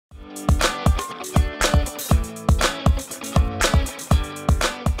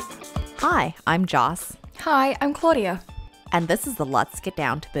Hi, I'm Joss. Hi, I'm Claudia. And this is the Lutz Get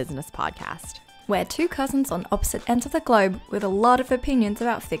Down to Business podcast. We're two cousins on opposite ends of the globe with a lot of opinions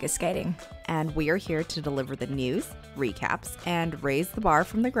about figure skating. And we are here to deliver the news, recaps, and raise the bar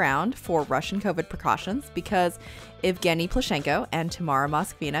from the ground for Russian COVID precautions because Evgeny Plushenko and Tamara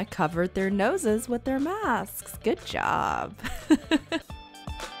Moskvina covered their noses with their masks. Good job.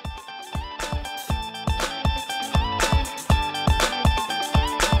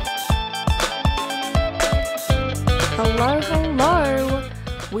 Hello.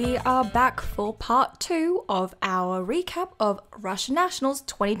 We are back for part 2 of our recap of Russian Nationals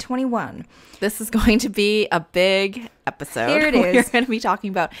 2021. This is going to be a big episode. Here it is. We're going to be talking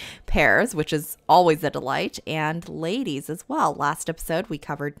about pairs, which is always a delight, and ladies as well. Last episode, we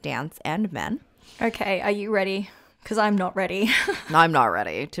covered dance and men. Okay, are you ready? Because I'm not ready. No, I'm not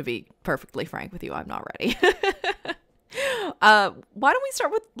ready. To be perfectly frank with you, I'm not ready. Why don't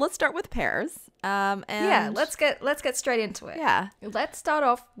we let's start with pairs. Let's get straight into it. Yeah. Let's start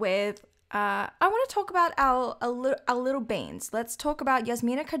off with I want to talk about our little beans. Let's talk about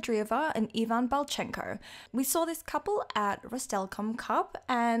Yasmina Kadrieva and Ivan Balchenko. We saw this couple at Rostelcom Cup,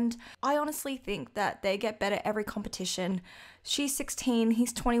 and I honestly think that they get better every competition. She's 16,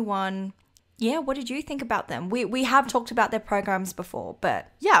 he's 21. Yeah, what did you think about them? We have talked about their programs before,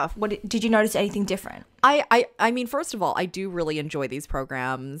 but yeah, did you notice anything different? I mean, first of all, I do really enjoy these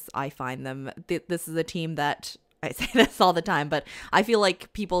programs. I find them, this is a team that, I say this all the time, but I feel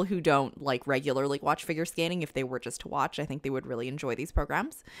like people who don't like regularly watch figure skating, if they were just to watch, I think they would really enjoy these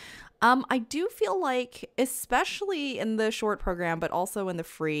programs. I do feel like, especially in the short program, but also in the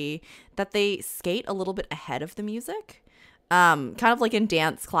free, that they skate a little bit ahead of the music. Kind of like in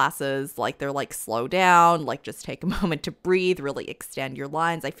dance classes, like they're like slow down, like just take a moment to breathe, really extend your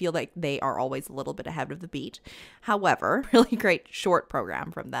lines. I feel like they are always a little bit ahead of the beat. However, really great short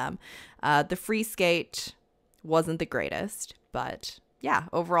program from them. The free skate wasn't the greatest, but yeah,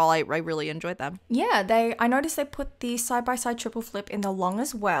 overall, I really enjoyed them. Yeah, I noticed they put the side-by-side triple flip in the long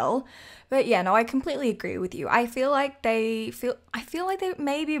as well. But yeah, no, I completely agree with you. I feel like they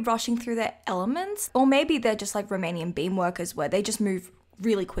may be rushing through their elements, or maybe they're just like Romanian beam workers where they just move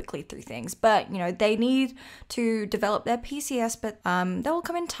really quickly through things. But, you know, they need to develop their PCS, but that will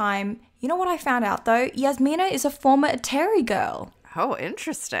come in time. You know what I found out though? Yasmina is a former Atari girl. Oh,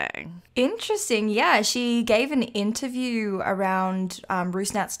 interesting. Interesting, yeah. She gave an interview around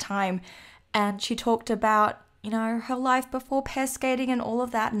Rusnat's time, and she talked about, you know, her life before pair skating and all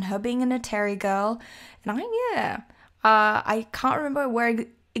of that, and her being an Atari girl. And I can't remember where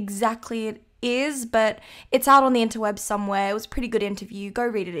exactly it is, but it's out on the interweb somewhere. It was a pretty good interview. Go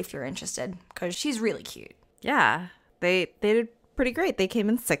read it if you're interested, because she's really cute. Yeah, they did pretty great. They came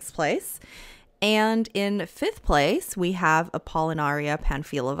in 6th place. And in 5th place, we have Apollinaria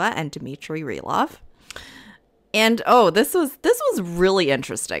Panfilova and Dmitry Rylov. And this was really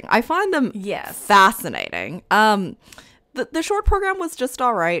interesting. I find them fascinating. The short program was just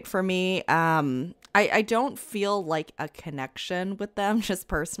all right for me. I don't feel like a connection with them, just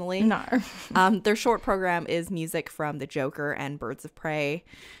personally. No. Their short program is music from The Joker and Birds of Prey.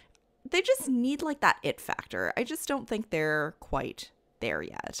 They just need like that it factor. I just don't think they're quite there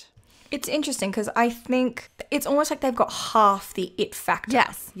yet. It's interesting because I think it's almost like they've got half the it factor.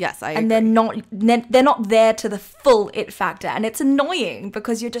 Yes, I agree. And they're not there to the full it factor, and it's annoying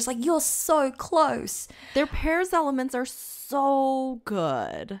because you're just like, you're so close. Their pairs elements are so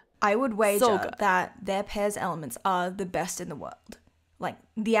good. I would wager that their pairs elements are the best in the world, like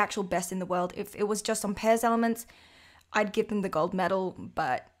the actual best in the world. If it was just on pairs elements, I'd give them the gold medal,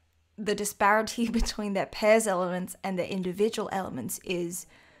 but the disparity between their pairs elements and their individual elements is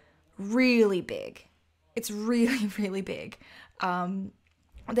really big. It's really, really big.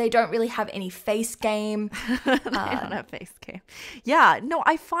 They don't really have any face game. They don't have face game. Yeah, no,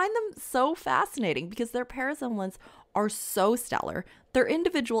 I find them so fascinating because their pairs elements are so stellar. Their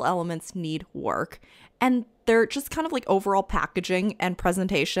individual elements need work, and they're just kind of like overall packaging and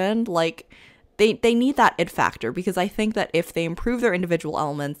presentation. Like they need that it factor, because I think that if they improve their individual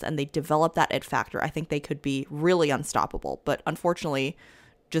elements and they develop that it factor, I think they could be really unstoppable. But unfortunately,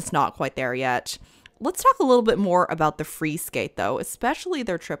 just not quite there yet. Let's talk a little bit more about the free skate, though, especially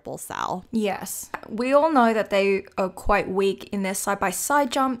their triple sal. Yes. We all know that they are quite weak in their side-by-side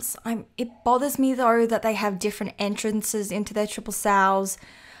jumps. It bothers me, though, that they have different entrances into their triple sals.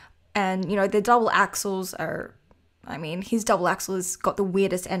 And, you know, their double axels are... I mean, his double axel has got the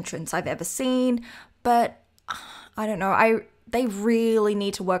weirdest entrance I've ever seen. But, I don't know, they really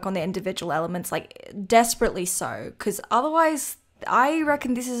need to work on their individual elements, like, desperately so. Because otherwise... I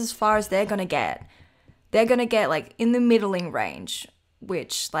reckon this is as far as they're going to get. They're going to get like in the middling range.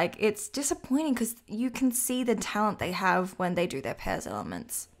 which, like, it's disappointing because you can see the talent they have when they do their pairs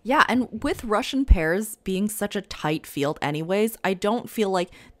elements. Yeah, and with Russian pairs being such a tight field anyways, I don't feel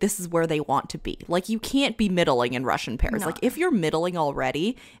like this is where they want to be. Like, you can't be middling in Russian pairs. No. Like, if you're middling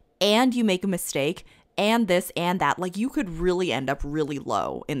already and you make a mistake and this and that, like, you could really end up really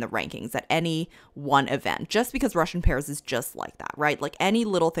low in the rankings at any one event, just because Russian pairs is just like that, right? Like, any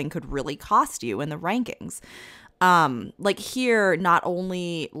little thing could really cost you in the rankings. Like here, not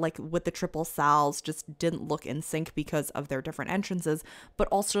only like with the triple sals just didn't look in sync because of their different entrances, but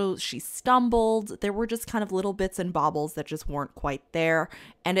also she stumbled. There were just kind of little bits and bobbles that just weren't quite there.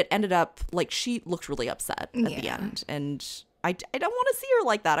 And it ended up like she looked really upset at the end. And I don't want to see her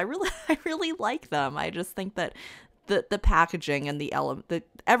like that. I really like them. I just think that the packaging and the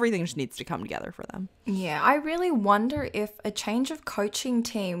everything just needs to come together for them. Yeah, I really wonder if a change of coaching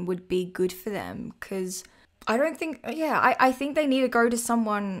team would be good for them, because I don't think, I think they need to go to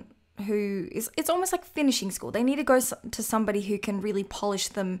someone who is, it's almost like finishing school. They need to go to somebody who can really polish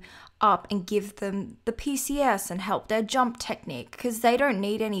them up and give them the PCS and help their jump technique, because they don't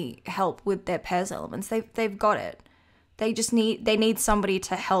need any help with their pairs elements. They've got it. They need somebody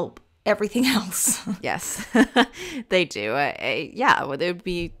to help everything else. Yes, they do. I'd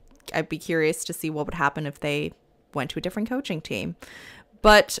be curious to see what would happen if they went to a different coaching team.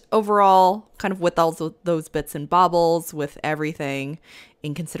 But overall, kind of with all those bits and bobbles, with everything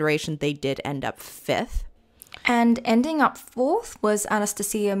in consideration, they did end up 5th. And ending up 4th was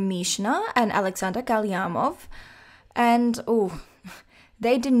Anastasia Mishina and Alexandra Galyamov. And,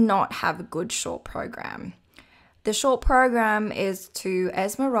 they did not have a good short program. The short program is to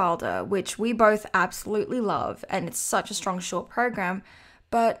Esmeralda, which we both absolutely love, and it's such a strong short program.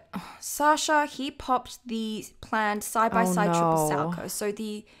 But Sasha, he popped the planned side-by-side triple salcho, so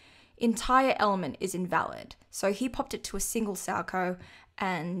the entire element is invalid. So he popped it to a single salcho,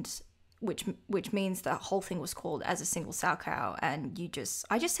 and which means the whole thing was called as a single salcho. And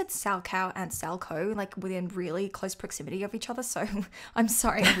I just said salcho and salco like within really close proximity of each other. So I'm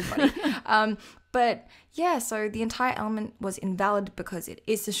sorry, everybody. But yeah, so the entire element was invalid because it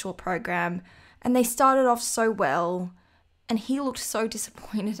is a short program, and they started off so well. And he looked so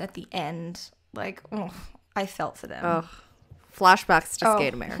disappointed at the end. Like, I felt for them. Oh, flashbacks to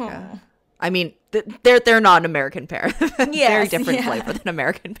Skate America. I mean, they're not an American pair. Very different flavor than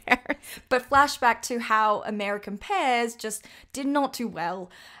American pairs. But flashback to how American pairs just did not do well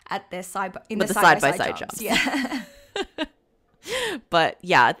at their side-by-side jumps. Yeah. But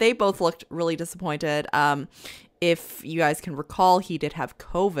yeah, they both looked really disappointed. If you guys can recall, he did have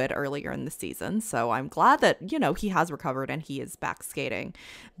COVID earlier in the season, so I'm glad that, he has recovered and he is back skating.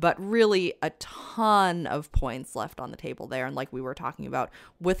 But really a ton of points left on the table there, and like we were talking about,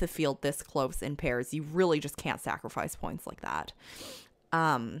 with a field this close in pairs, you really just can't sacrifice points like that.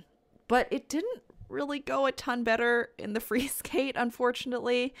 But it didn't really go a ton better in the free skate,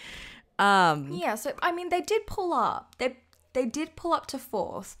 unfortunately. Yeah, so I mean, they did pull up. They did pull up to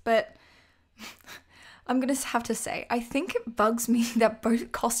 4th, but I'm going to have to say, I think it bugs me that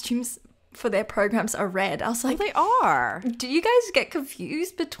both costumes for their programs are red. I was like, they are. Do you guys get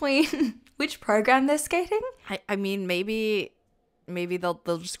confused between which program they're skating? I mean, maybe they'll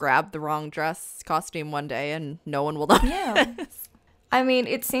just grab the wrong dress costume one day and no one will know. Yeah. I mean,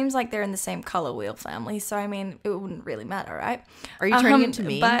 it seems like they're in the same color wheel family, so I mean, it wouldn't really matter, right? Are you turning into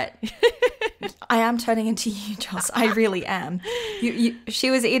me? But I am turning into you, Joss. I really am. Joss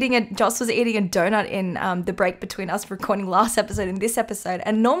was eating a donut in the break between us recording last episode and this episode.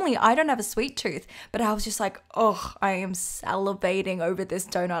 And normally I don't have a sweet tooth, but I was just like, I am salivating over this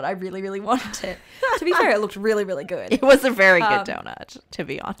donut. I really, really wanted it. To be fair, it looked really, really good. It was a very good donut, to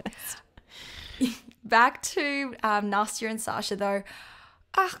be honest. Back to Nastya and Sasha though.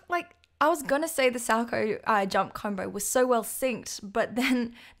 I was gonna say the salcho jump combo was so well synced, but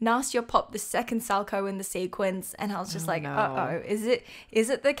then Nastya popped the second salcho in the sequence, and I was just is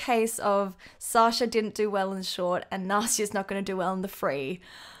it the case of Sasha didn't do well in short and Nastya's not gonna do well in the free?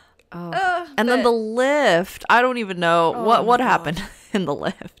 And then the lift. I don't even know what happened in the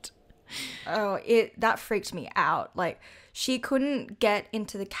lift. That freaked me out. Like, she couldn't get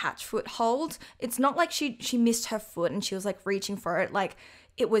into the catch foot hold. It's not like she missed her foot and she was like reaching for it. Like,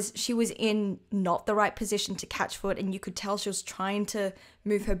 she was in not the right position to catch foot, and you could tell she was trying to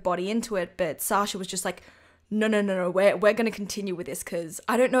move her body into it, but Sasha was just like, no, we're going to continue with this, because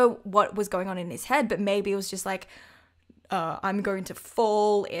I don't know what was going on in his head, but maybe it was just like, I'm going to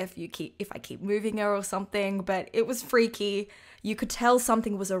fall if I keep moving her or something. But it was freaky. You could tell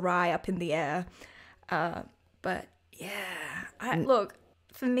something was awry up in the air. But yeah, look,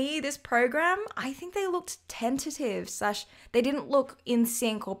 for me, this program, I think they looked tentative / they didn't look in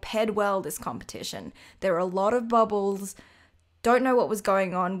sync or paired well this competition. There were a lot of bubbles. Don't know what was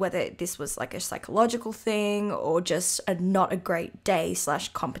going on, whether this was like a psychological thing or just not a great day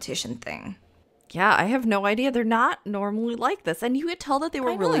 / competition thing. Yeah, I have no idea. They're not normally like this. And you could tell that they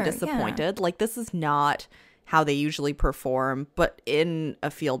were really disappointed. Yeah. Like, this is not how they usually perform. But in a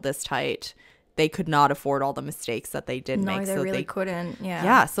field this tight, they could not afford all the mistakes that they did make. No, they really couldn't. Yeah.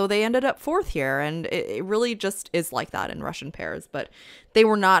 Yeah, so they ended up 4th here. And it really just is like that in Russian pairs. But they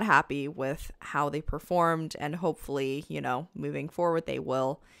were not happy with how they performed. And hopefully, you know, moving forward, they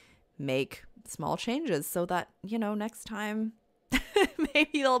will make small changes so that, you know, next time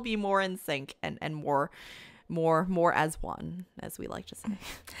maybe they'll be more in sync and more as one, as we like to say.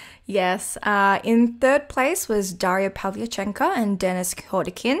 Yes. In 3rd place was Daria Pavlyuchenko and Denis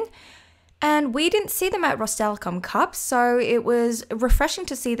Khodikin. And we didn't see them at Rostelecom Cup, so it was refreshing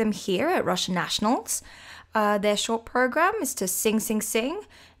to see them here at Russian Nationals. Their short program is to sing, sing, sing.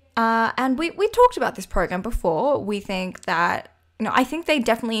 And we talked about this program before. We think that, you know, I think they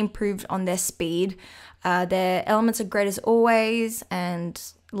definitely improved on their speed. Their elements are great as always, and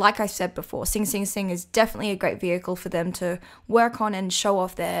like I said before, Sing Sing Sing is definitely a great vehicle for them to work on and show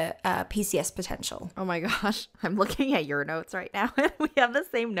off their PCS potential. Oh my gosh, I'm looking at your notes right now, and we have the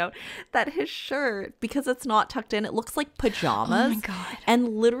same note that his shirt, because it's not tucked in, it looks like pajamas. Oh my God. And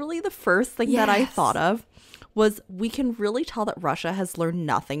literally the first thing that I thought of was we can really tell that Russia has learned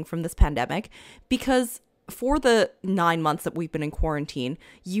nothing from this pandemic, because for the 9 months that we've been in quarantine,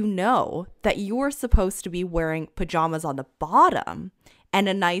 you know that you're supposed to be wearing pajamas on the bottom and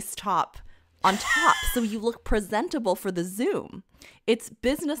a nice top on top so you look presentable for the Zoom. It's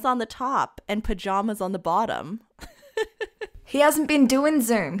business on the top and pajamas on the bottom. He hasn't been doing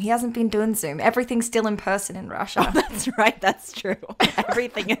Zoom. Everything's still in person in Russia. Oh, that's right. That's true.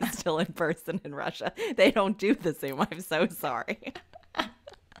 Everything is still in person in Russia. They don't do the Zoom. I'm so sorry.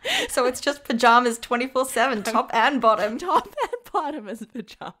 So it's just pajamas 24/7, top and bottom. Top and bottom is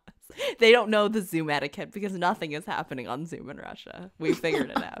pajamas. They don't know the Zoom etiquette because nothing is happening on Zoom in Russia. We figured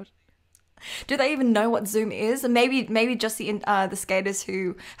it out. Do they even know what Zoom is? And maybe just the skaters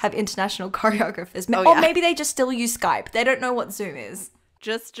who have international choreographers. Or maybe they just still use Skype. They don't know what Zoom is.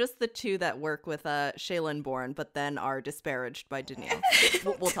 Just the two that work with Shaylin Bourne, but then are disparaged by Danielle.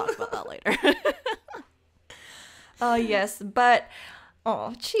 We'll talk about that later. Oh, yes, but...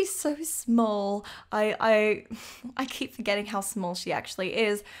 Oh, she's so small. I keep forgetting how small she actually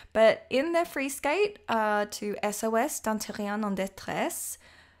is. But in their free skate to SOS d'Antérien en détresse,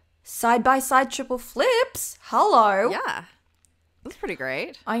 side-by-side triple flips. Hello. Yeah. That's pretty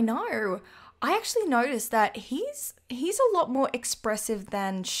great. I know. I actually noticed that he's a lot more expressive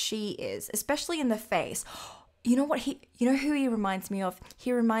than she is, especially in the face. You know what who he reminds me of?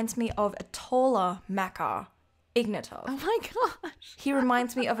 He reminds me of a taller Makar. Ignatov. Oh my gosh. He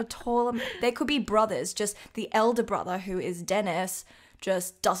reminds me of a taller... They could be brothers, just the elder brother, who is Dennis,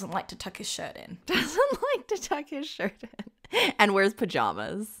 just doesn't like to tuck his shirt in. And wears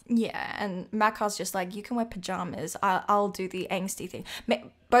pajamas. Yeah, and Makar's just like, you can wear pajamas. I'll do the angsty thing.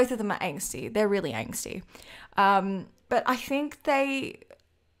 Both of them are angsty. They're really angsty. But I think they...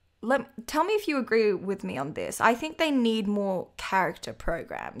 Tell me if you agree with me on this. I think they need more character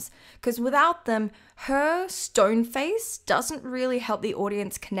programs, because without them, her stone face doesn't really help the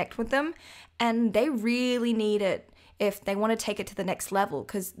audience connect with them, and they really need it if they want to take it to the next level,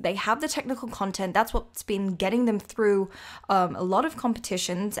 because they have the technical content. That's what's been getting them through a lot of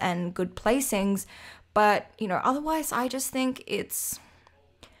competitions and good placings. But, you know, otherwise, I just think it's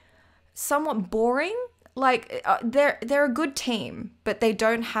somewhat boring. Like, they're a good team, but they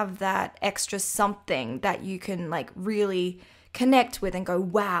don't have that extra something that you can, like, really connect with and go,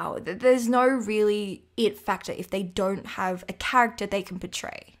 wow. There's no really it factor if they don't have a character they can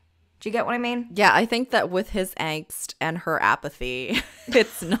portray. Do you get what I mean? Yeah, I think that with his angst and her apathy,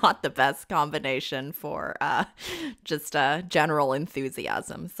 it's not the best combination for just general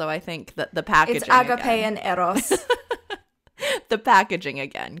enthusiasm. So I think that the packaging... It's agape and eros. The packaging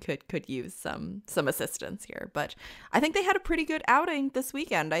again could use some assistance here, but I think they had a pretty good outing this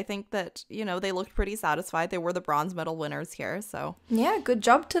weekend. I think that, you know, they looked pretty satisfied. They were the bronze medal winners here, so yeah, good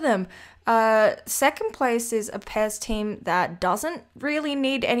job to them. Second place is a pairs team that doesn't really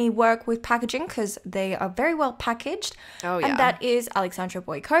need any work with packaging because they are very well packaged. Oh yeah, and that is Alexandra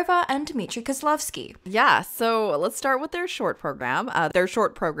Boykova and Dmitry Kozlovsky. Yeah, so let's start with their short program. Their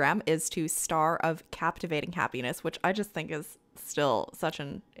short program is to Star of Captivating Happiness, which I just think is still such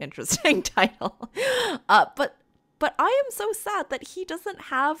an interesting title. But I am so sad that he doesn't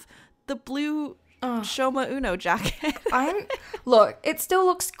have the blue Shoma Uno jacket. Look, it still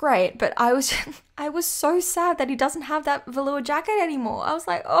looks great, but I was so sad that he doesn't have that velour jacket anymore. I was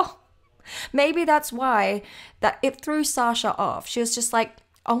like, oh, maybe that's why that it threw Sasha off. She was just like,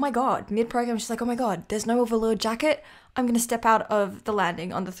 oh my god, mid-program, she's like, oh my god, there's no velour jacket. I'm going to step out of the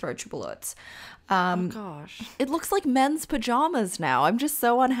landing on the throw triple Lutz. Oh gosh. It looks like men's pajamas now. I'm just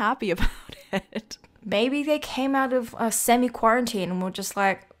so unhappy about it. Maybe they came out of a semi-quarantine and were just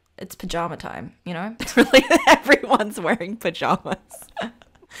like, it's pajama time, you know? Really, everyone's wearing pajamas.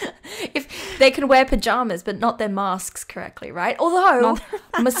 If they can wear pajamas but not their masks correctly, right? Although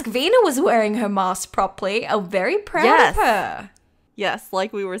Moskvina was wearing her mask properly. I'm very proud of her. Yes,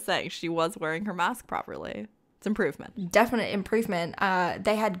 like we were saying, she was wearing her mask properly. It's improvement. Definite improvement.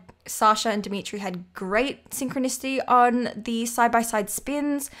 Sasha and Dmitry had great synchronicity on the side-by-side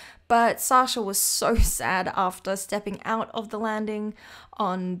spins, but Sasha was so sad after stepping out of the landing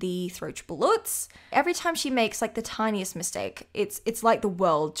on the throw triple Lutz. Every time she makes like the tiniest mistake, it's like the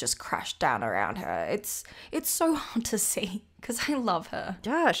world just crashed down around her. It's so hard to see because I love her.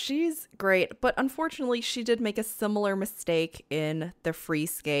 Yeah, she's great, but unfortunately she did make a similar mistake in the free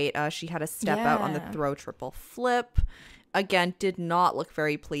skate. She had a step out on the throw triple flip. Again, did not look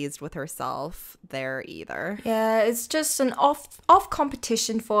very pleased with herself there either. Yeah, it's just an off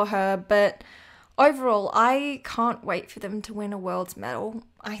competition for her, but overall, I can't wait for them to win a world's medal.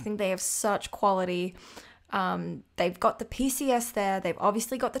 I think they have such quality. They've got the PCS there. They've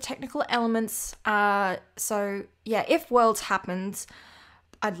obviously got the technical elements. So yeah, if worlds happens,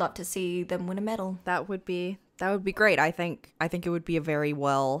 I'd love to see them win a medal. That would be great. I think it would be a very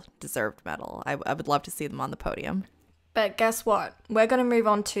well deserved medal. I would love to see them on the podium. But guess what? We're going to move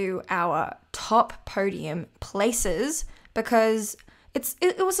on to our top podium places because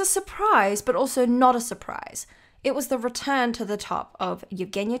it was a surprise, but also not a surprise. It was the return to the top of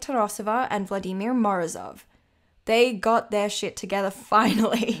Yevgenia Trusova and Vladimir Morozov. They got their shit together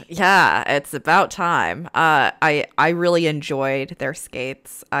finally. Yeah, it's about time. I really enjoyed their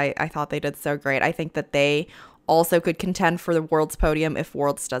skates. I thought they did so great. I think that they also could contend for the World's podium if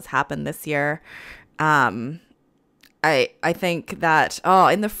Worlds does happen this year. I think that,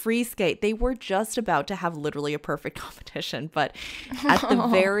 in the free skate, they were just about to have literally a perfect competition. But at the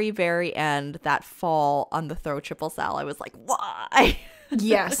very, very end, that fall on the throw triple sal, I was like, why?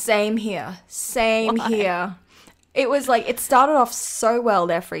 Yeah, same here. Same here. It was like, it started off so well,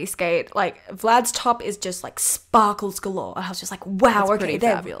 their free skate. Like, Vlad's top is just like sparkles galore. I was just like, wow, it's okay,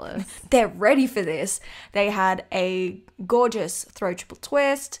 fabulous. They're ready for this. They had a gorgeous throw triple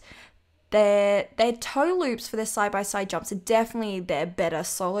twist. Their toe loops for their side-by-side jumps are definitely their better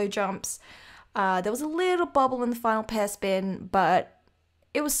solo jumps. There was a little bubble in the final pair spin, but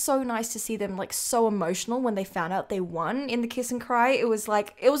it was so nice to see them like so emotional when they found out they won in the kiss and cry. It was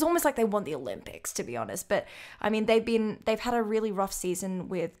almost like they won the Olympics, to be honest. But I mean, they've had a really rough season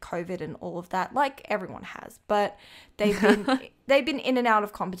with COVID and all of that, like everyone has. But they've been in and out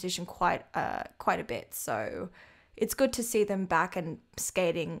of competition quite a bit. So it's good to see them back and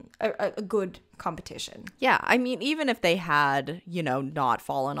skating a good competition. Yeah, I mean, even if they had, not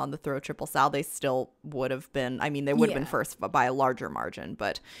fallen on the throw triple sal, they still would have been, they would have been first by a larger margin.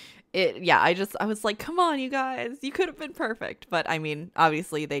 But I was like, come on, you guys, you could have been perfect. But I mean,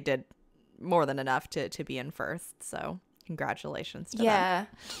 obviously they did more than enough to be in first. So congratulations to them. Yeah,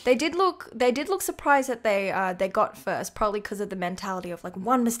 they did look surprised that they got first, probably because of the mentality of like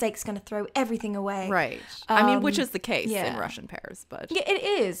one mistake's going to throw everything away. Right. Which is the case in Russian pairs, but yeah,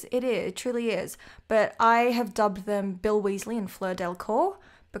 it truly is. But I have dubbed them Bill Weasley and Fleur Delcourt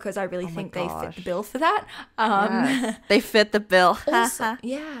because I really think they fit the bill for that. Yes. They fit the bill. Also,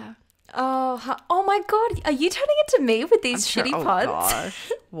 yeah. Oh my god, are you turning it to me with these shitty puns? Oh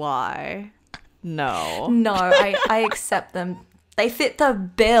gosh, why? No, I accept them. They fit the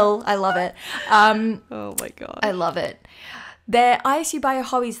bill. I love it. Oh my god, I love it. Their ISU Bio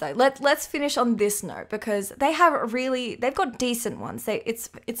hobbies though. Let's finish on this note because they've got decent ones.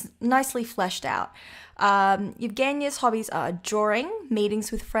 It's nicely fleshed out. Evgenia's hobbies are drawing,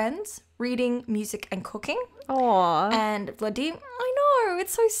 meetings with friends, reading, music, and cooking. Aww. And Vladimir, I know,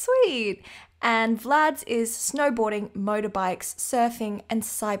 it's so sweet. And Vlad's is snowboarding, motorbikes, surfing, and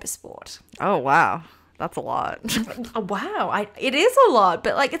cybersport. Oh, wow. That's a lot. Wow. It is a lot,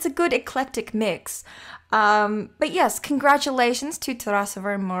 but like it's a good eclectic mix. But yes, congratulations to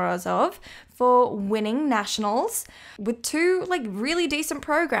Trusova and Morozov for winning nationals with two like really decent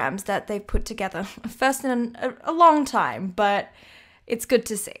programs that they've put together. First in a long time, but it's good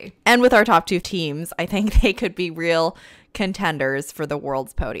to see. And with our top two teams, I think they could be real contenders for the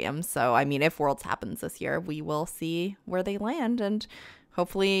World's podium. So, I mean, if Worlds happens this year, we will see where they land and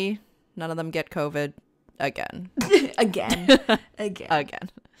hopefully None of them get COVID again. Again. Again.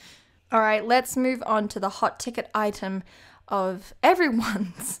 All right, let's move on to the hot ticket item of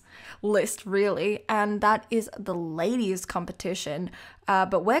everyone's list, really, and that is the ladies competition.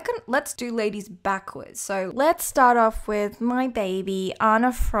 But let's do ladies backwards. So let's start off with my baby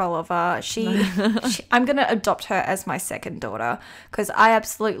Anna Shcherbakova. I'm gonna adopt her as my second daughter because I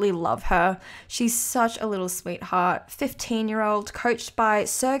absolutely love her. She's such a little sweetheart. 15-year-old, coached by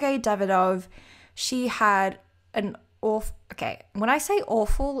Sergey Davidov. She had an awful. Okay, when I say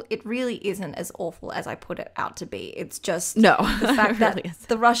awful, it really isn't as awful as I put it out to be. It's just the fact that really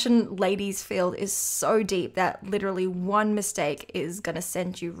the Russian ladies field is so deep that literally one mistake is going to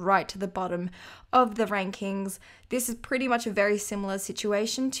send you right to the bottom of the rankings. This is pretty much a very similar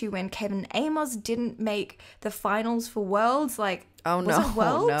situation to when Kevin Amos didn't make the finals for Worlds. Like, was it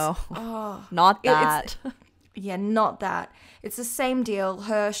Worlds? No. Oh, Not that. Yeah, not that. It's the same deal.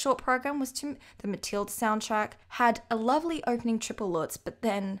 Her short program was to the Matilda soundtrack, had a lovely opening triple Lutz, but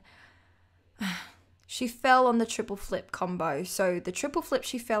then she fell on the triple flip combo. So the triple flip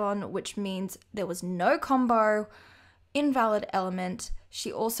she fell on, which means there was no combo, invalid element. She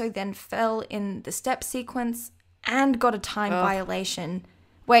also then fell in the step sequence and got a time violation.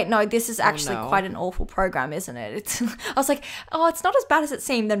 Wait, no, this is actually quite an awful program, isn't it? I was like, oh, it's not as bad as it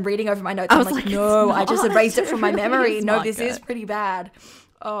seemed. Then reading over my notes, I'm like, no, I just erased it from my memory. No, this is pretty bad.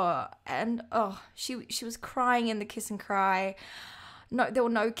 She was crying in the kiss and cry. No, there were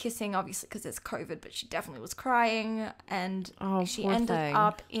no kissing, obviously, because it's COVID, but she definitely was crying. And she ended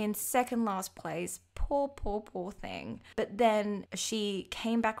up in second last place. Poor thing. But then she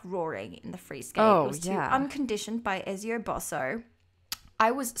came back roaring in the free skate. It was to Unconditioned by Ezio Bosso. I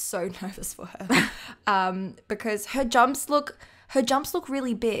was so nervous for her because her jumps look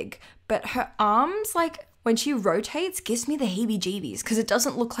really big, but her arms, like when she rotates, gives me the heebie-jeebies because it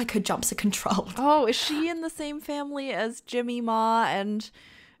doesn't look like her jumps are controlled. Oh, is she in the same family as Jimmy Ma and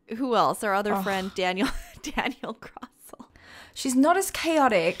who else? Our other friend Daniel Grossel. She's not as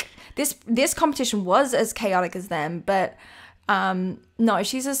chaotic. This competition was as chaotic as them, but no,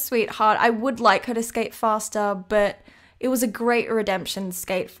 she's a sweetheart. I would like her to skate faster, but it was a great redemption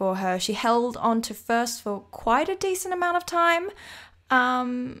skate for her. She held on to first for quite a decent amount of time.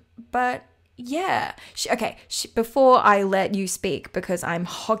 But yeah. Before I let you speak, because I'm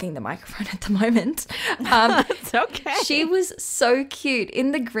hogging the microphone at the moment. It's okay. She was so cute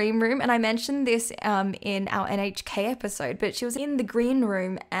in the green room. And I mentioned this in our NHK episode, but she was in the green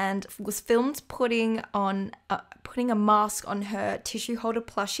room and was filmed putting a mask on her tissue holder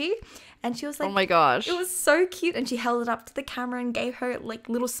plushie. And she was like, oh my gosh. It was so cute. And she held it up to the camera and gave her like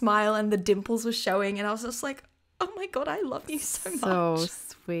little smile and the dimples were showing. And I was just like, oh my God, I love you so much. So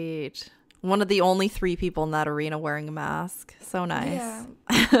sweet. One of the only 3 people in that arena wearing a mask. So nice.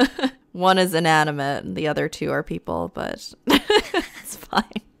 Yeah. One is inanimate and the other 2 are people, but it's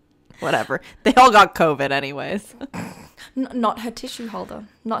fine. Whatever. They all got COVID anyways. Not her tissue holder.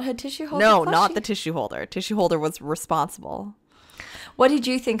 Not her tissue holder. No, not the tissue holder. Tissue holder was responsible. What did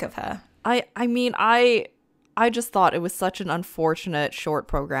you think of her? I mean, I just thought it was such an unfortunate short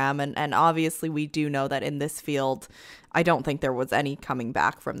program. And obviously we do know that in this field, I don't think there was any coming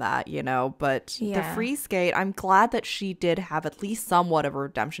back from that, you know. But the free skate, I'm glad that she did have at least somewhat of a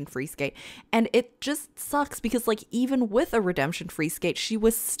redemption free skate. And it just sucks because, like, even with a redemption free skate, she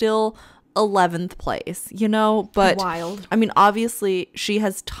was still 11th place, you know. But wild. I mean, obviously, she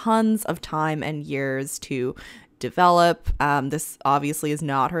has tons of time and years to develop. This obviously is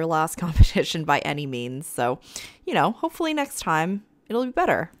not her last competition by any means. So, you know, hopefully next time it'll be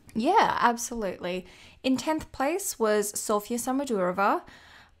better. Yeah, absolutely. In 10th place was Sofia Samodurova.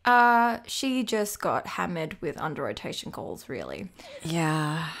 She just got hammered with under rotation calls, really.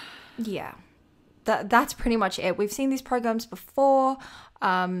 Yeah. Yeah. That's pretty much it. We've seen these programs before.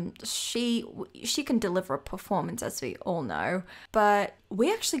 She can deliver a performance, as we all know. But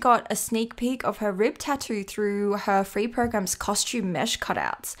we actually got a sneak peek of her rib tattoo through her free program's costume mesh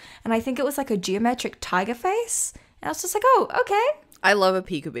cutouts. And I think it was like a geometric tiger face. And I was just like, oh, okay. I love a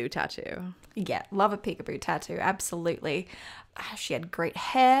peekaboo tattoo. Yeah, love a peekaboo tattoo. Absolutely. She had great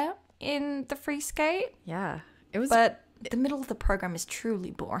hair in the free skate. Yeah. It was. But the middle of the program is truly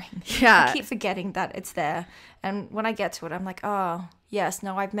boring. Yeah. I keep forgetting that it's there. And when I get to it, I'm like, oh, yes,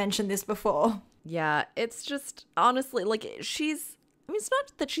 no, I've mentioned this before. Yeah, it's just, honestly, like, it's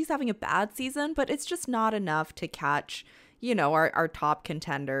not that she's having a bad season, but it's just not enough to catch, you know, our top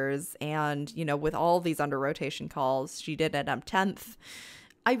contenders. And, you know, with all these under rotation calls, she did end up 10th.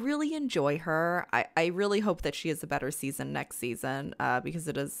 I really enjoy her. I really hope that she has a better season next season because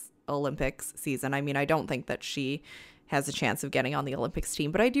it is Olympics season. I mean, I don't think that she has a chance of getting on the Olympics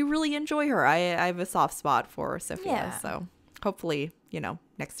team. But I do really enjoy her. I have a soft spot for Sofia. Yeah. So hopefully,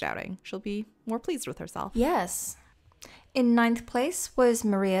 next outing, she'll be more pleased with herself. Yes. In 9th place was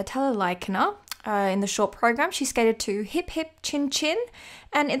Maria Talalaikina. In the short program, she skated to Hip Hip Chin Chin.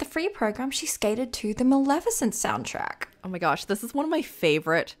 And in the free program, she skated to the Maleficent soundtrack. Oh my gosh, this is one of my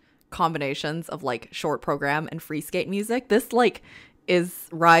favorite combinations of like short program and free skate music. This like is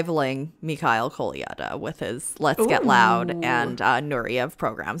rivaling Mikhail Kolyada with his Let's Get Loud and Nureyev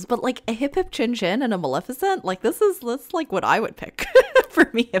programs. But like a Hip Hip Chin Chin and a Maleficent, like that's like what I would pick for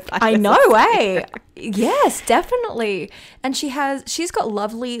me if I know, eh? Yes, definitely. And she's got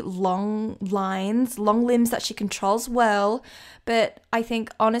lovely long limbs that she controls well. But I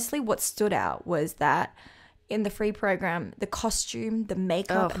think honestly what stood out was that in the free program, the costume, the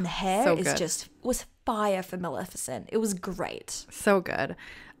makeup, and the hair was fire for Maleficent. It was great. So good.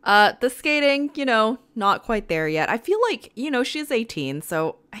 The skating, not quite there yet. I feel like, she's 18,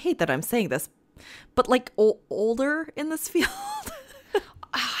 so I hate that I'm saying this, but like older in this field.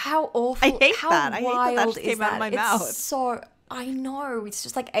 How awful. I hate that. I hate that just came out of my mouth. So, I know. It's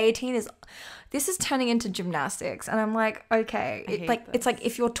just like 18 this is turning into gymnastics. And I'm like, okay. It's like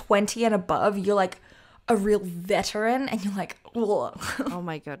if you're 20 and above, you're like a real veteran and you're like, ugh. Oh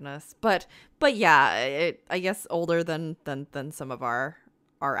my goodness. But yeah, I guess older than some of our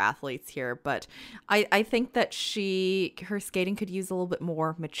athletes here, but I think that her skating could use a little bit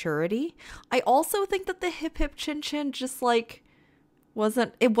more maturity. I also think that the Hip Hip Chin Chin just like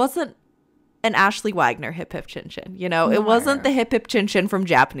wasn't an Ashley Wagner Hip Hip Chin Chin, No. It wasn't the Hip Hip Chin Chin from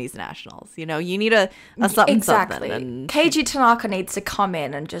Japanese nationals. You need a something exactly. something. And Keiji Tanaka needs to come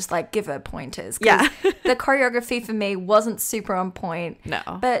in and just like give her pointers. Yeah. The choreography for me wasn't super on point. No.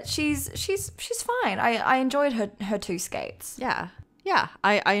 But she's fine. I enjoyed her two skates. Yeah. Yeah.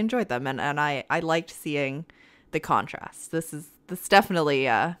 I enjoyed them and I liked seeing the contrast. This definitely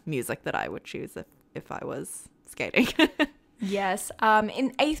music that I would choose if I was skating. Yes.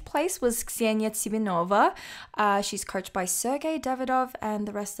 In 8th place was Ksenia Tsivinova. She's coached by Sergei Davidov and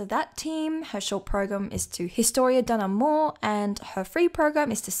the rest of that team. Her short program is to Historia d'un Amour and her free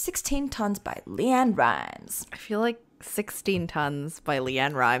program is to 16 Tons by Leanne Rimes. I feel like 16 Tons by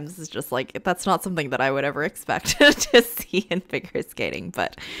Leanne Rimes is just like, that's not something that I would ever expect to see in figure skating,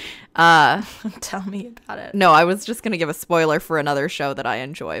 but tell me about it. No, I was just going to give a spoiler for another show that I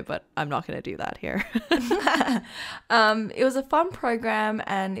enjoy, but I'm not going to do that here. It was a fun program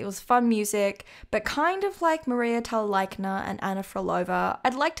and it was fun music, but kind of like Maria Talalaikina and Anna Frolova,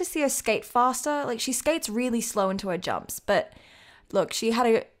 I'd like to see her skate faster. Like she skates really slow into her jumps, but look, she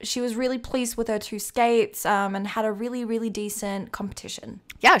was really pleased with her two skates and had a really, really decent competition.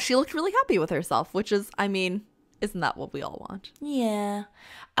 Yeah, she looked really happy with herself, which is, isn't that what we all want? Yeah.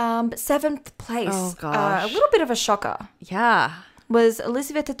 But 7th place, oh, gosh. A little bit of a shocker. Yeah. Was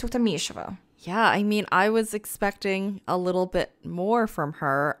Elizaveta Tutamisheva. Yeah, I was expecting a little bit more from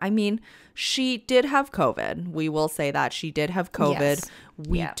her. She did have COVID. We will say that she did have COVID. Yes.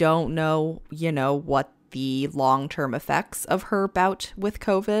 We don't know, what the long-term effects of her bout with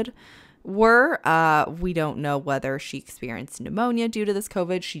COVID were. We don't know whether she experienced pneumonia due to this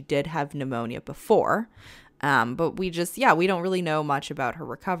COVID. She did have pneumonia before. But we don't really know much about her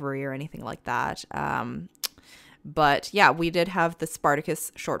recovery or anything like that. But yeah, we did have the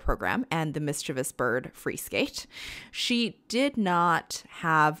Spartacus short program and the Mischievous Bird free skate. She did not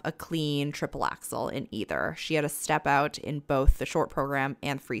have a clean triple axel in either. She had a step out in both the short program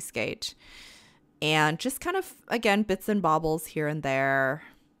and free skate. And just kind of, again, bits and bobbles here and there.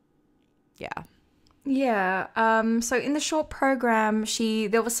 Yeah. Yeah. So in the short program,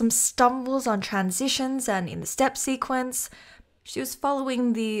 there were some stumbles on transitions and in the step sequence. She was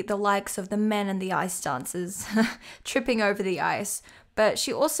following the likes of the men and the ice dancers, tripping over the ice. But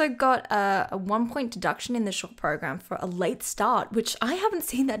she also got a 1-point deduction in the short program for a late start, which I haven't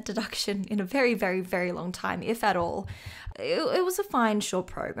seen that deduction in a very, very, very long time, if at all. It was a fine short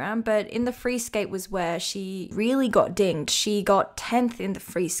program, but in the free skate was where she really got dinged. She got 10th in the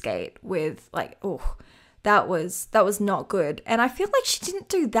free skate with that was not good. And I feel like she didn't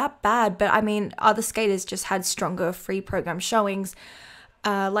do that bad, but other skaters just had stronger free program showings.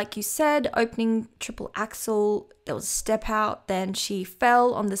 Like you said, opening triple axel, there was a step out, then she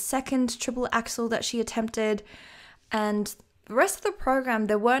fell on the second triple axel that she attempted, and the rest of the program,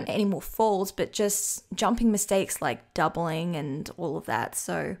 there weren't any more falls, but just jumping mistakes like doubling and all of that.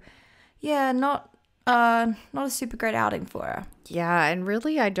 So yeah, not a super great outing for her. Yeah, and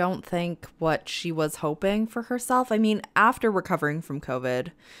really I don't think what she was hoping for herself. After recovering from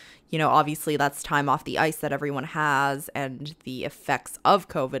COVID, obviously that's time off the ice that everyone has, and the effects of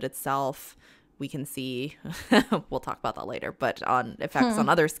COVID itself we can see, we'll talk about that later, but on effects on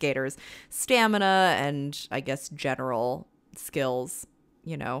other skaters, stamina and I guess general skills,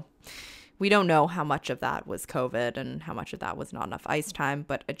 you know. We don't know how much of that was COVID and how much of that was not enough ice time,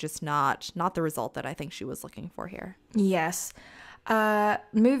 but it just not the result that I think she was looking for here. Yes.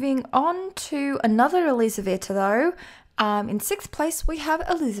 Moving on to another Elizaveta, though. In 6th place, we have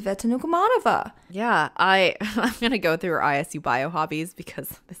Elizaveta Nugumanova. Yeah, I'm going to go through her ISU bio hobbies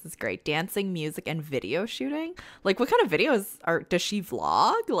because this is great. Dancing, music, and video shooting. Like, what kind of videos does she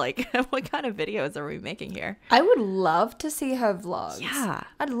vlog? Like, what kind of videos are we making here? I would love to see her vlogs. Yeah.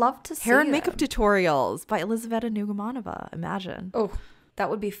 I'd love to see hair and them. makeup tutorials by Elizaveta Nugumanova. Imagine. Oh,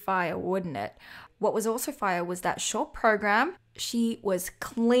 that would be fire, wouldn't it? What was also fire was that short program. She was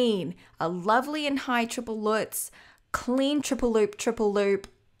clean. A lovely and high triple Lutz. Clean triple loop,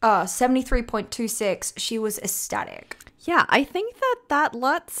 73.26. She was ecstatic. Yeah, I think that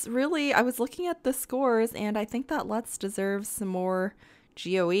Lutz really, I was looking at the scores, and I think that Lutz deserves some more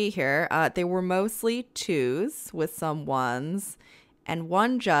GOE here. They were mostly 2s with some 1s, and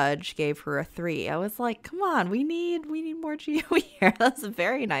one judge gave her a 3. I was like, come on, we need more GOE here. That's a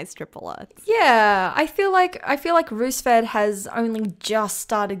very nice triple Lutz. Yeah, I feel like Roosevelt has only just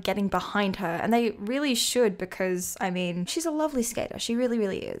started getting behind her, and they really should, because I mean, she's a lovely skater. She really,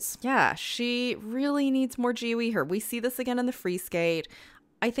 really is. Yeah, she really needs more GOE here. We see this again in the free skate.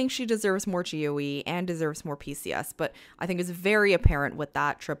 I think she deserves more GOE and deserves more PCS, but I think it's very apparent with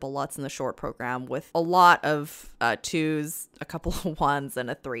that triple Lutz in the short program with a lot of 2s, a couple of 1s,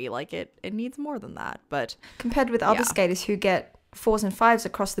 and a 3. Like, it needs more than that. But compared with other skaters who get 4s and 5s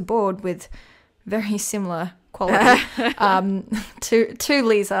across the board with very similar quality to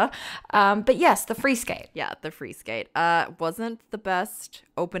Lisa. But yes, the free skate. Yeah, the free skate. Wasn't the best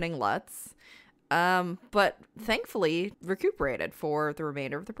opening Lutz. But thankfully recuperated for the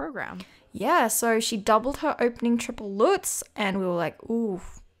remainder of the program. Yeah, so she doubled her opening triple Lutz, and we were like, ooh.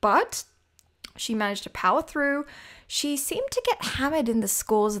 But she managed to power through. She seemed to get hammered in the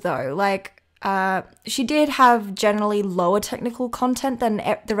scores, though. Like, she did have generally lower technical content than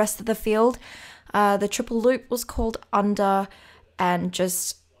the rest of the field. The triple loop was called under, and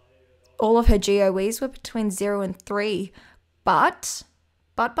just all of her GOEs were between 0 and 3. But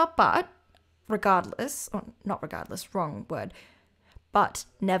regardless, or not regardless, wrong word. But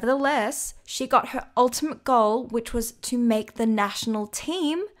nevertheless, she got her ultimate goal, which was to make the national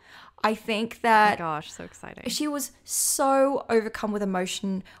team. I think that... Oh my gosh, so exciting. She was so overcome with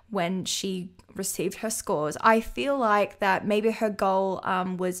emotion when she received her scores. I feel like that maybe her goal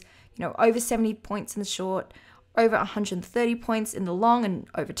was, over 70 points in the short, over 130 points in the long, and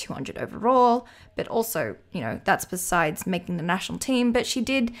over 200 overall. But also, that's besides making the national team. But she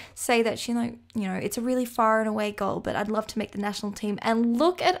did say that it's a really far and away goal, but I'd love to make the national team. And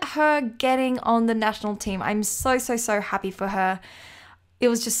look at her getting on the national team. I'm so, so, so happy for her. It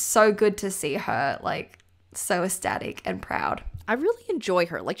was just so good to see her, so ecstatic and proud. I really enjoy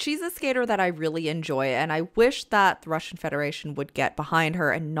her. She's a skater that I really enjoy, and I wish that the Russian Federation would get behind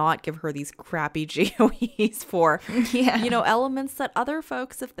her and not give her these crappy GOEs for, elements that other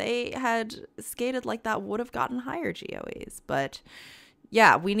folks, if they had skated like that, would have gotten higher GOEs. But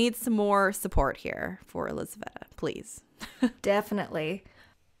yeah, we need some more support here for Elizaveta, please. Definitely.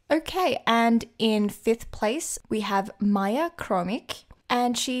 Okay, and in 5th place, we have Maya Kromik,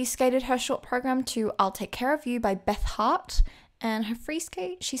 and she skated her short program to I'll Take Care of You by Beth Hart. And her free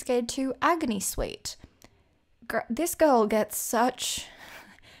skate, she skated to Agony Suite. This girl gets such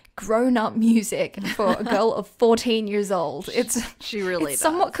grown-up music for a girl of 14 years old. She really it's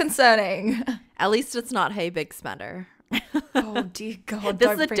does. Somewhat concerning. At least it's not Hey Big Spender. Oh, dear God.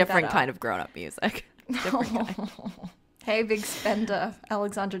 This is a different kind of grown-up music. Different kind. Hey Big Spender,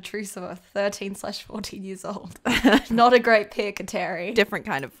 Alexandra Trusova, 13/14 years old. Not a great pick, Terry. Different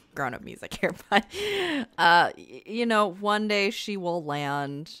kind of grown-up music here, but one day she will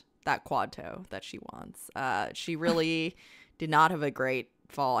land that quad toe that she wants. She really did not have a great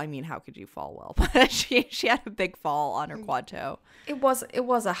fall. I mean, how could you fall well? But she had a big fall on her quad toe. It was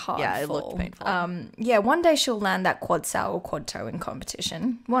a hard fall. Yeah, it looked painful. One day she'll land that quad sow or quad toe in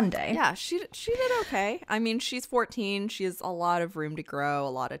competition. One day. Yeah, she did okay. I mean, she's 14. She has a lot of room to grow, a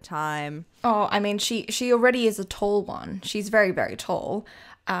lot of time. Oh, I mean, she already is a tall one. She's very, very tall.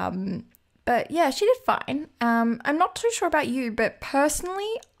 But yeah, she did fine. I'm not too sure about you, but personally,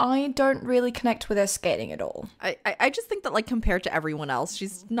 I don't really connect with her skating at all. I just think that compared to everyone else,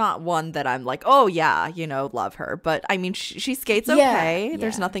 she's not one that I'm like, oh yeah, love her. But I mean, she skates okay. Yeah.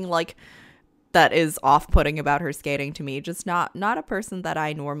 There's nothing that is off-putting about her skating to me. Just not a person that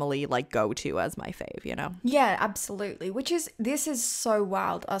I normally like go to as my fave, you know? Yeah, absolutely. This is so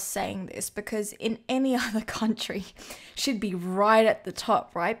wild, us saying this, because in any other country, she'd be right at the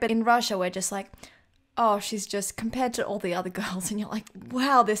top, right? But in Russia, we're just like, oh, she's just compared to all the other girls. And you're like,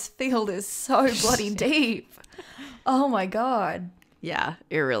 wow, this field is so bloody deep. Oh my God. Yeah,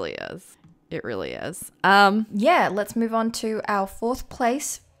 it really is. It really is. Yeah, let's move on to our fourth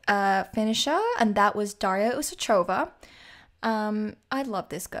place finisher, and that was Daria Usachëva. I love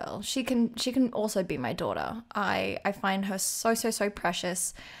this girl. She can also be my daughter. I find her so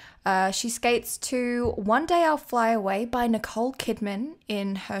precious. She skates to One Day I'll Fly Away by Nicole Kidman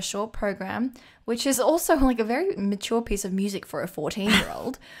in her short program, which is also like a very mature piece of music for a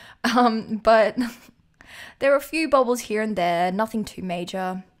 14-year-old. But there are a few bobbles here and there, nothing too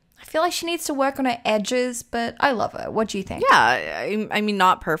major. I feel like she needs to work on her edges, but I love her. What do you think? Yeah, I mean,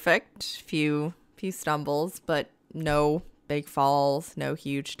 not perfect. Few stumbles, but no big falls, no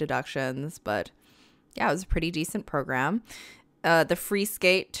huge deductions. But yeah, it was a pretty decent program. The free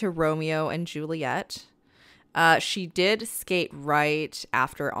skate to Romeo and Juliet. She did skate right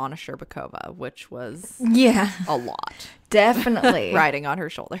after Anna Shcherbakova, which was a lot. Definitely. Riding on her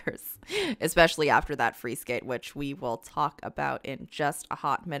shoulders, especially after that free skate, which we will talk about in just a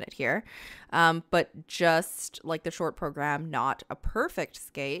hot minute here. But just like the short program, not a perfect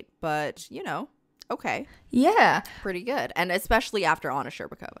skate, but, you know, okay. Yeah. Pretty good. And especially after Anna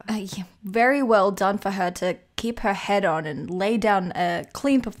Shcherbakova. Yeah, very well done for her to keep her head on and lay down a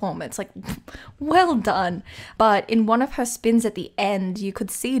clean performance. Like, well done. But in one of her spins at the end, you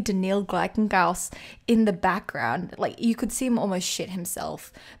could see Daniil Gleikengaus in the background. Like, you could see him almost shit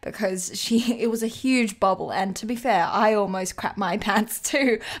himself because it was a huge bubble. And to be fair, I almost crapped my pants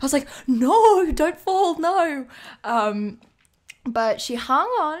too. I was like, no, don't fall, no. But she hung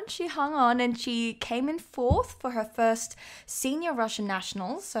on, and she came in fourth for her first senior Russian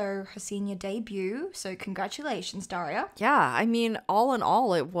nationals, so her senior debut. So congratulations, Daria. Yeah, I mean, all in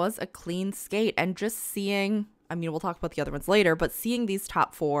all, it was a clean skate. And just seeing, I mean, we'll talk about the other ones later, but seeing these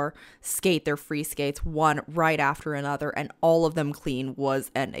top four skate their free skates one right after another and all of them clean was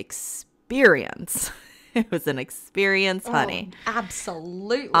an experience. It was an experience, honey. Oh,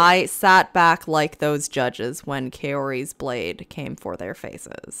 absolutely. I sat back like those judges when Kaori's blade came for their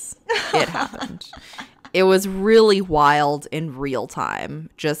faces. It happened. It was really wild in real time,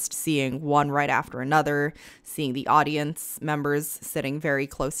 just seeing one right after another, seeing the audience members sitting very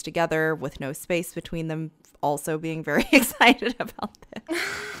close together with no space between them, also being very excited about this.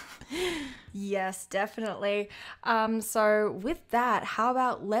 Yes, definitely. So with that, how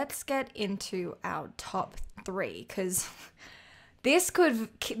about let's get into our top three, because this could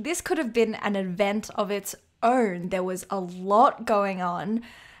have been an event of its own. There was a lot going on.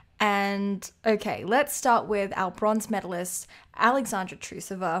 And okay, let's start with our bronze medalist, Alexandra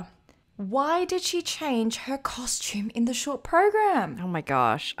Trusova. Why did she change her costume in the short program? Oh my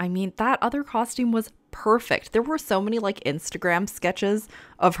gosh. I mean, that other costume was perfect. There were so many like Instagram sketches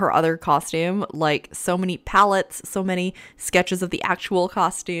of her other costume, like so many palettes, so many sketches of the actual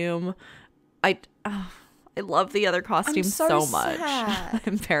costume. I love the other costume so much.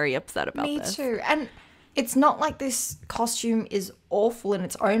 I'm very upset about this. Me too. And it's not like this costume is awful in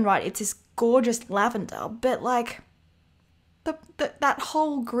its own right. It's this gorgeous lavender, but like that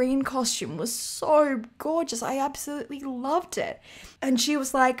whole green costume was so gorgeous. I absolutely loved it. And she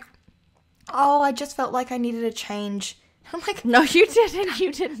was like, oh, I just felt like I needed a change. I'm like, no, you didn't.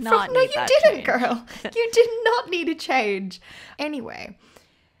 You did not need that you didn't, change. Girl. You did not need a change. Anyway,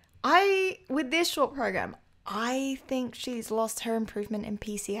 with this short program, I think she's lost her improvement in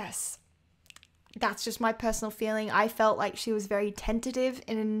PCS. That's just my personal feeling. I felt like she was very tentative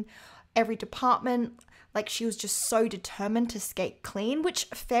in every department. Like she was just so determined to skate clean, which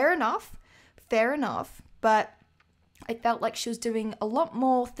fair enough. But I felt like she was doing a lot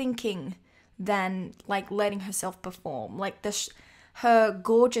more thinking than like letting herself perform. Like her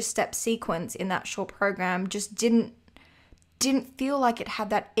gorgeous step sequence in that short program just didn't feel like it had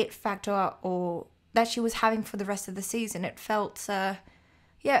that it factor or that she was having for the rest of the season. It felt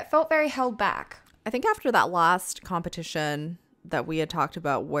it felt very held back. I think after that last competition that we had talked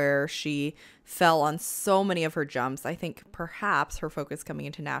about where she fell on so many of her jumps, I think perhaps her focus coming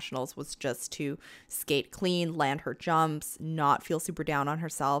into nationals was just to skate clean, land her jumps, not feel super down on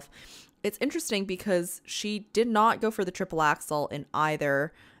herself. It's interesting because she did not go for the triple axel in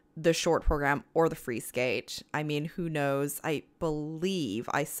either the short program or the free skate. I mean, who knows? I believe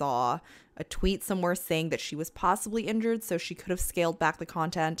I saw a tweet somewhere saying that she was possibly injured, so she could have scaled back the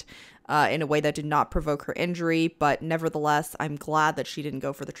content in a way that did not provoke her injury. But nevertheless, I'm glad that she didn't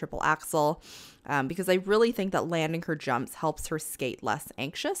go for the triple axel because I really think that landing her jumps helps her skate less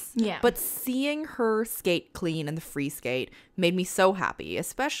anxious. Yeah. But seeing her skate clean in the free skate made me so happy,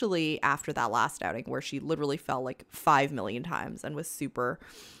 especially after that last outing where she literally fell like 5 million times and was super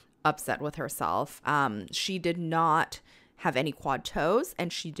upset with herself. She did not have any quad toes,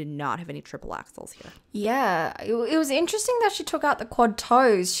 and she did not have any triple axels here. Yeah, it was interesting that she took out the quad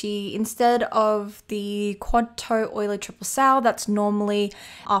toes. She, instead of the quad toe Euler triple sow, that's normally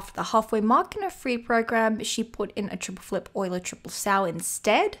after the halfway mark in her free program, she put in a triple flip Euler triple sow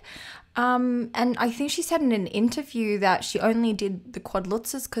instead. And I think she said in an interview that she only did the quad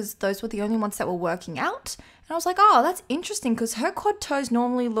Lutzes because those were the only ones that were working out. And I was like, oh, that's interesting because her quad toes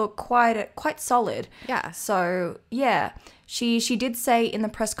normally look quite solid. Yeah. So yeah, she did say in the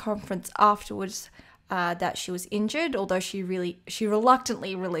press conference afterwards that she was injured, although she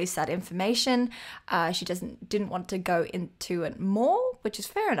reluctantly released that information. She didn't want to go into it more, which is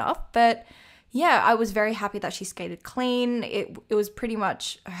fair enough, but. Yeah, I was very happy that she skated clean. It was pretty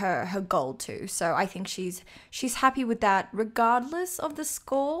much her goal too. So I think she's happy with that regardless of the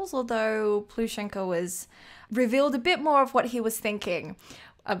scores, although Plushenko was revealed a bit more of what he was thinking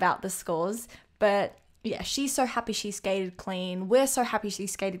about the scores. But yeah, she's so happy she skated clean. We're so happy she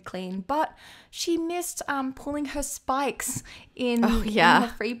skated clean. But she missed pulling her spikes in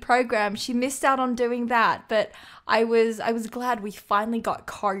the free program. She missed out on doing that. But I was glad we finally got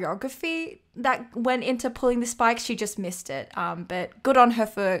choreography that went into pulling the spikes. She just missed it. But good on her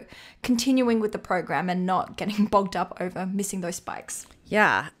for continuing with the program and not getting bogged up over missing those spikes.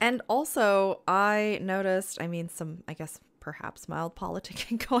 Yeah. And also I noticed, some, I guess, perhaps mild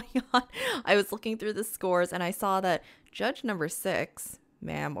politicking going on. I was looking through the scores and I saw that judge number 6,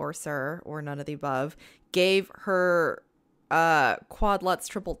 ma'am or sir, or none of the above, gave her quad Lutz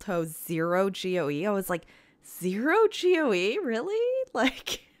triple toe 0 GOE. I was like, 0 GOE? Really?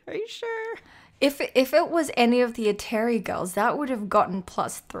 Like, are you sure? If it was any of the Atari girls, that would have gotten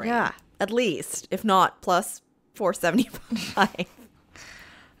 +3. Yeah, at least, if not plus 475.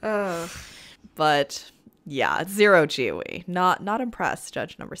 But yeah, 0 GOE. Not impressed,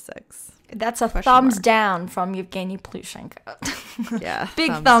 judge number 6. That's a thumbs down from Yevgeny Plushenko. Yeah.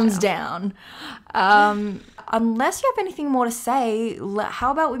 Big thumbs down. Unless you have anything more to say,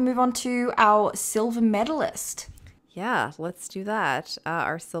 how about we move on to our silver medalist? Yeah, let's do that.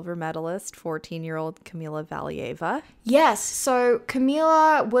 Our silver medalist, 14-year-old Kamila Valieva. Yes, so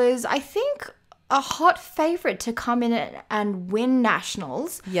Kamila was, I think, a hot favorite to come in and win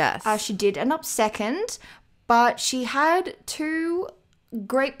nationals. Yes. She did end up second, but she had 2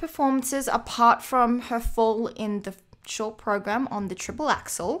 great performances apart from her fall in the short program on the triple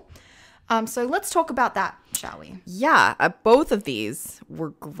axel. So let's talk about that, shall we? Yeah, both of these were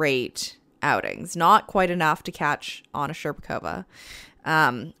great outings. Not quite enough to catch Anna Shcherbakova.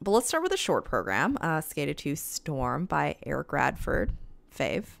 But let's start with the short program. Skated to Storm by Eric Radford.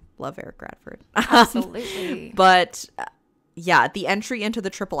 Fave. Love Eric Radford. Absolutely. But yeah, the entry into the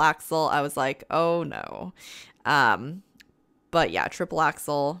triple axel, I was like, oh no. But yeah, triple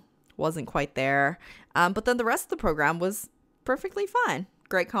axel wasn't quite there. But then the rest of the program was perfectly fine.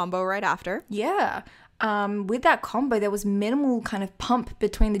 Great combo right after. Yeah. With that combo, there was minimal kind of pump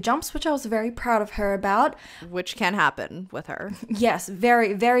between the jumps, which I was very proud of her about. Which can happen with her. Yes,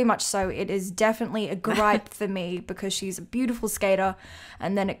 very, very much so. It is definitely a gripe for me because she's a beautiful skater.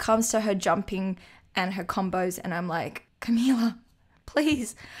 And then it comes to her jumping and her combos, and I'm like, Kamila,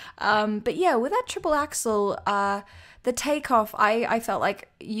 please. But yeah, with that triple axel, the takeoff, I felt like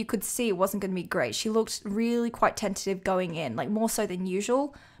you could see it wasn't going to be great. She looked really quite tentative going in, like more so than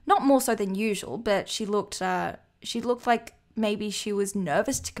usual. Not more so than usual, but she looked like maybe she was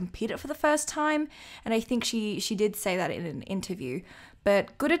nervous to compete it for the first time. And I think she did say that in an interview.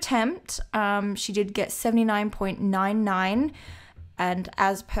 But good attempt. She did get 79.99. And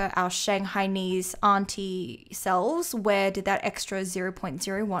as per our Shanghainese auntie selves, where did that extra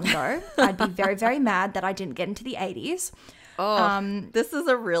 0.01 go? I'd be very, very mad that I didn't get into the 80s. Oh, this is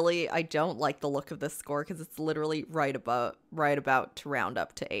I don't like the look of this score because it's literally right about to round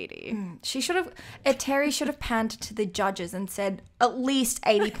up to 80. Terry should have pandered to the judges and said at least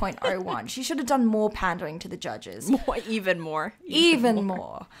 80.01. She should have done more pandering to the judges. Even more.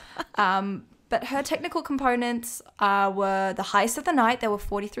 But her technical components were the highest of the night. They were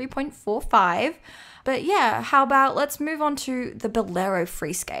 43.45. But yeah, how about let's move on to the Bolero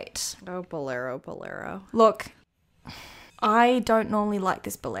free skate. Oh, Bolero. Look, I don't normally like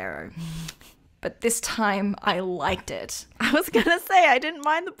this Bolero. but this time I liked it. I was gonna say I didn't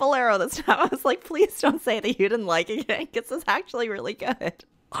mind the Bolero this time. I was like, please don't say that you didn't like it, because it's actually really good.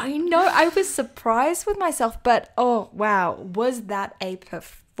 I know, I was surprised with myself, but oh wow, was that a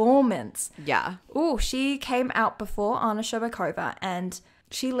performance? Yeah. Oh, she came out before Anna Shcherbakova and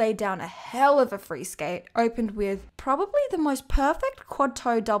she laid down a hell of a free skate, opened with probably the most perfect quad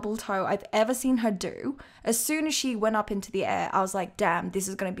toe, double toe I've ever seen her do. As soon as she went up into the air, I was like, damn, this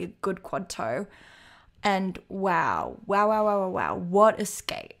is going to be a good quad toe. And wow, what a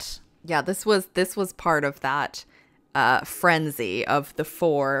skate. Yeah, this was part of that frenzy of the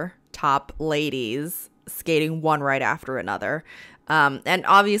 4 top ladies skating one right after another. And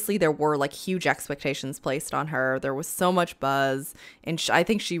obviously there were like huge expectations placed on her. There was so much buzz, and I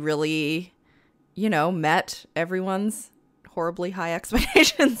think she really, met everyone's horribly high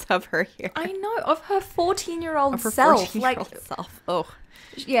expectations of her here. I know, of her 14-year-old self. Self. Oh.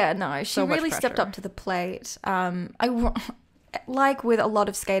 Yeah, no, she really stepped up to the plate. Like with a lot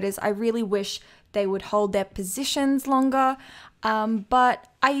of skaters, I really wish they would hold their positions longer. But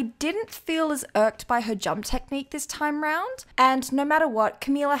I didn't feel as irked by her jump technique this time round. And no matter what,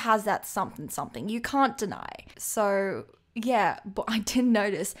 Kamila has that something you can't deny. So yeah, but I did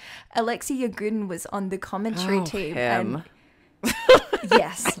notice Alexei Yagudin was on the commentary team. Him. And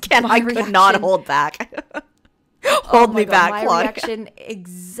yes, I could not hold back. Hold me back, my Claudia. reaction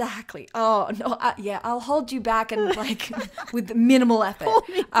exactly. Oh no, yeah, I'll hold you back and like with minimal effort.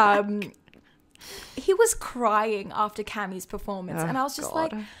 He was crying after Cammie's performance, and I was just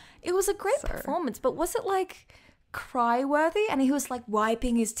like, it was a great performance, but was it like cry worthy? And he was like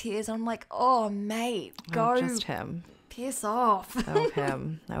wiping his tears. I'm like, oh mate, go just him. Piss off. Oh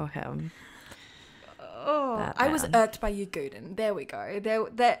him. Oh, I was irked by Yagudin. There we go.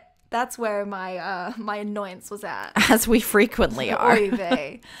 That's where my my annoyance was at. As we frequently are. Oy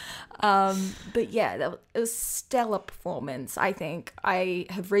vey. But yeah, it was a stellar performance, I think. I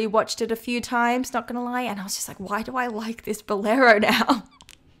have rewatched it a few times, not gonna lie, and I was just like, why do I like this Bolero now?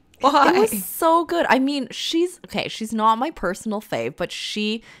 Why? It was so good. I mean, she's not my personal fave, but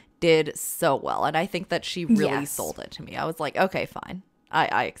she did so well, and I think that she really sold it to me. I was like, okay, fine.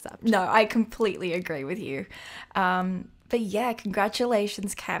 I accept. No, I completely agree with you. But yeah,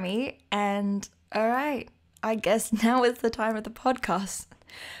 congratulations, Cammy. And all right, I guess now is the time of the podcast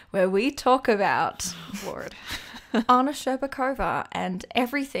where we talk about Lord Anna Shcherbakova and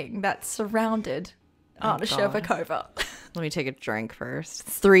everything that surrounded Anna Shcherbakova. Let me take a drink first.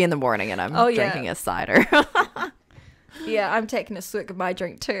 It's 3 a.m. and I'm drinking a cider. Yeah, I'm taking a swig of my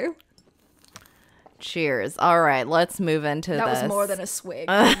drink too. Cheers. All right, let's move into that this. That was more than a swig.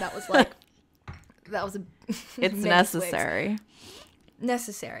 That was like, that was a it's necessary.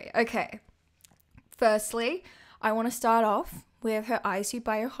 Necessary. Okay. Firstly, I want to start off with her eyes you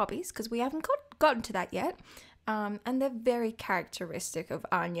by your hobbies, because we haven't gotten to that yet. And they're very characteristic of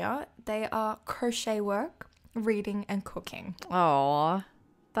Anya. They are crochet work, reading, and cooking. Oh,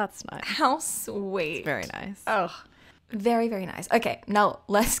 that's nice. How sweet. It's very nice. Oh, very, very nice. Okay, now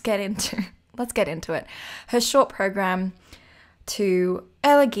let's get into it. Her short program, to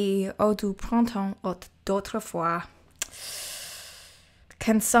Élégie au du printemps d'autrefois.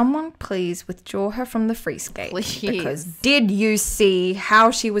 Can someone please withdraw her from the free skate? Please. Because did you see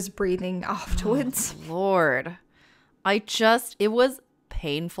how she was breathing afterwards? Oh, Lord. It was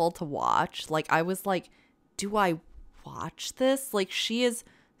painful to watch. Like, I was like, do I watch this? Like, she is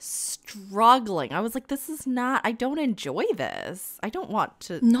struggling. I was like, I don't enjoy this. I don't want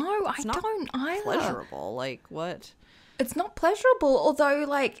to. No, I don't either. Pleasurable. Like, what? It's not pleasurable, although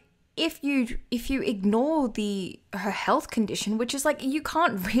like if you ignore her health condition, which is like you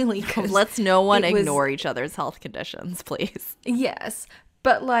can't really. Let's no one ignore each other's health conditions, please. Yes,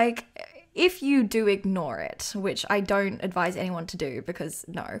 but like if you do ignore it, which I don't advise anyone to do, because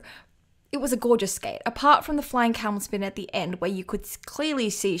no, it was a gorgeous skate. Apart from the flying camel spin at the end, where you could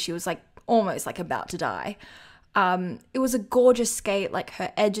clearly see she was like almost like about to die. It was a gorgeous skate. Like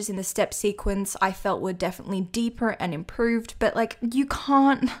her edges in the step sequence I felt were definitely deeper and improved, but like you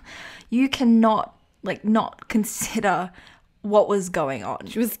cannot like not consider what was going on.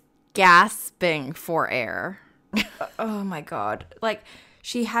 She was gasping for air. Oh my god. Like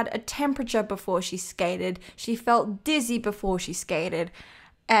she had a temperature before she skated. She felt dizzy before she skated.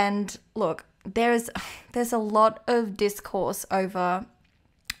 And look, there's a lot of discourse over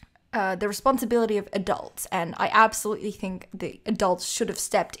the responsibility of adults, and I absolutely think the adults should have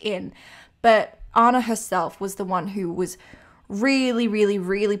stepped in, but Anna herself was the one who was really, really,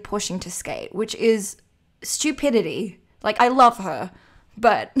 really pushing to skate, which is stupidity. Like, I love her,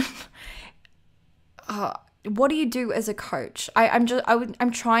 but what do you do as a coach?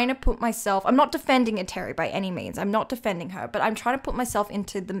 I'm trying to put myself, I'm not defending Eteri by any means. I'm not defending her, but I'm trying to put myself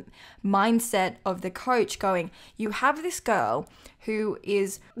into the mindset of the coach going, you have this girl who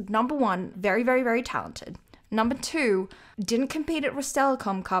is, number one, very, very, very talented. Number two, didn't compete at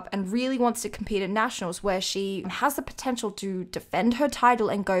Rostelecom Cup and really wants to compete at Nationals, where she has the potential to defend her title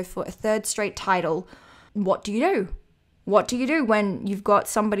and go for a third straight title. What do you do? What do you do when you've got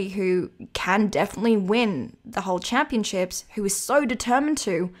somebody who can definitely win the whole championships, who is so determined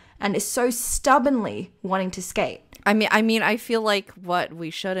to and is so stubbornly wanting to skate? I mean, I feel like what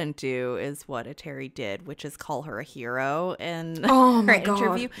we shouldn't do is what Eteri did, which is call her a hero in her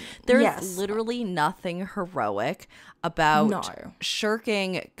interview. There's literally nothing heroic about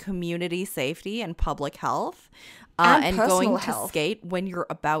shirking community safety and public health and going to skate when you're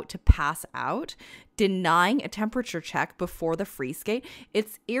about to pass out, denying a temperature check before the free skate.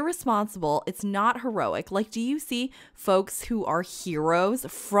 It's irresponsible. It's not heroic. Like, do you see folks who are heroes,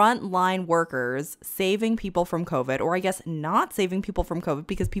 frontline workers, saving people from COVID, or I guess not saving people from COVID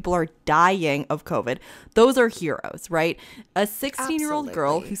because people are dying of COVID? Those are heroes, right? A 16-year-old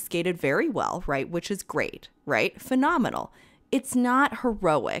girl who skated very well, right? Which is great, right? Phenomenal. It's not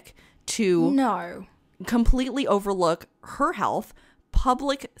heroic to completely overlook her health,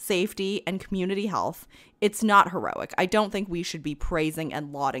 public safety, and community health. It's not heroic. I don't think we should be praising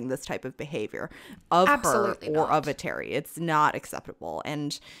and lauding this type of behavior of her or of Eteri. It's not acceptable,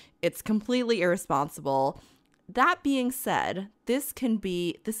 and it's completely irresponsible. That being said, this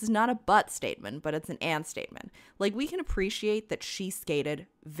is not a but statement, but it's an and statement. Like, we can appreciate that she skated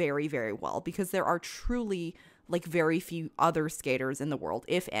very, very well, because there are truly like very few other skaters in the world,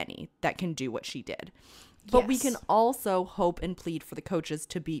 if any, that can do what she did. But we can also hope and plead for the coaches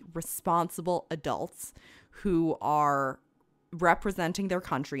to be responsible adults who are representing their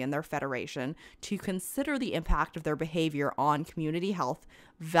country and their federation, to consider the impact of their behavior on community health,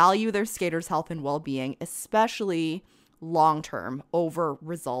 value their skaters' health and well-being, especially long-term, over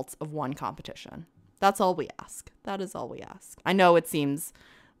results of one competition. That's all we ask. That is all we ask. I know it seems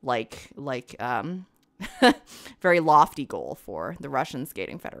like very lofty goal for the Russian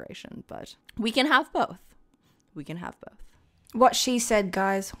Skating Federation, but we can have both. We can have both. What she said,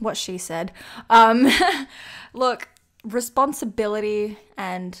 guys. What she said. Look, responsibility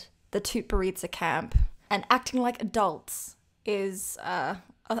and the Tutberitsa camp and acting like adults is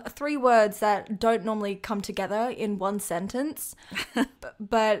three words that don't normally come together in one sentence.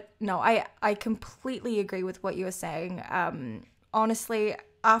 But no, I completely agree with what you were saying. Honestly,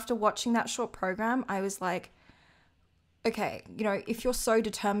 after watching that short program, I was like, okay, you know, if you're so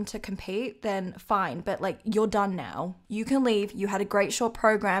determined to compete, then fine. But like, you're done now. You can leave. You had a great short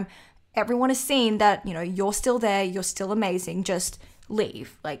program. Everyone has seen that, you know, you're still there. You're still amazing. Just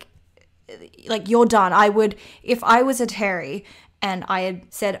leave. Like you're done. If I was Eteri and I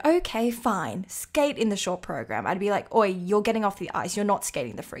had said, okay, fine, skate in the short program, I'd be like, oi, you're getting off the ice. You're not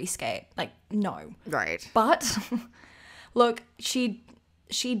skating the free skate. Like, no. Right. But look,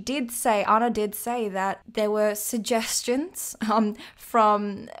 Anna did say that there were suggestions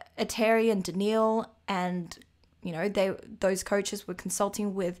from Eteri and Daniil, and you know, those coaches were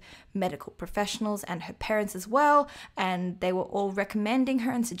consulting with medical professionals and her parents as well, and they were all recommending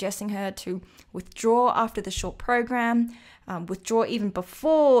her and suggesting her to withdraw after the short program, withdraw even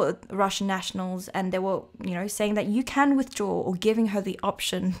before the Russian nationals, and they were, you know, saying that you can withdraw, or giving her the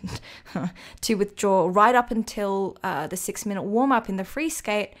option to withdraw right up until the 6-minute warm-up in the free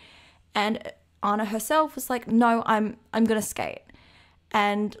skate. And Anna herself was like, no, I'm gonna skate.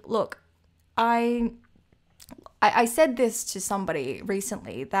 And look, I said this to somebody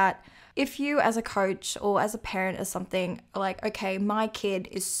recently, that if you as a coach or as a parent or something are like, okay, my kid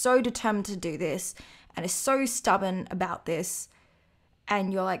is so determined to do this and is so stubborn about this,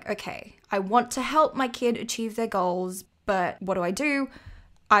 and you're like, okay, I want to help my kid achieve their goals, but what do?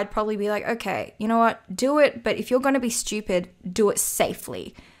 I'd probably be like, okay, you know what, do it, but if you're going to be stupid, do it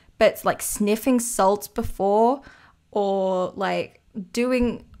safely. But like sniffing salts before, or like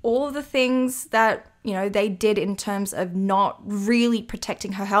doing all of the things that, you know, they did in terms of not really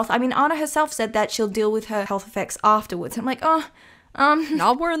protecting her health. I mean, Anna herself said that she'll deal with her health effects afterwards. I'm like,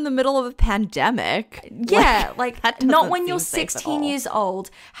 now we're in the middle of a pandemic. Yeah, like not when you're 16 years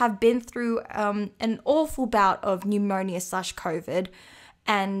old, have been through an awful bout of pneumonia/COVID,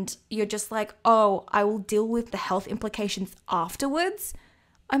 and you're just like, oh, I will deal with the health implications afterwards.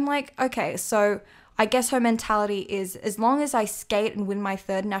 I'm like, okay, so I guess her mentality is, as long as I skate and win my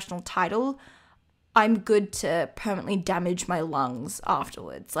third national title, I'm good to permanently damage my lungs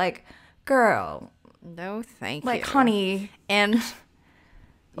afterwards. Like, girl. No, thank you. Like, honey. And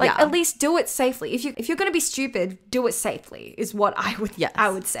Like, Yeah. at least do it safely. If you're going to be stupid, do it safely is what I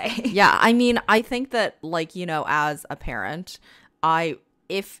would say. Yeah, I mean, I think that, like, you know, as a parent,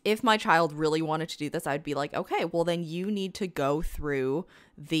 if my child really wanted to do this, I'd be like, okay, well, then you need to go through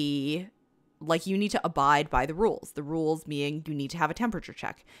you need to abide by the rules. The rules being you need to have a temperature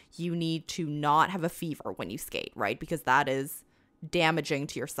check. You need to not have a fever when you skate, right? Because that is damaging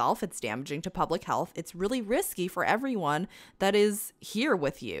to yourself. It's damaging to public health. It's really risky for everyone that is here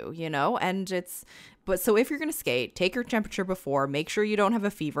with you, you know? So if you're going to skate, take your temperature before, make sure you don't have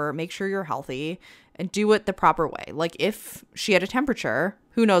a fever, make sure you're healthy, and do it the proper way. Like, if she had a temperature,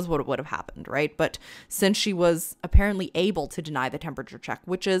 who knows what would have happened, right? But since she was apparently able to deny the temperature check,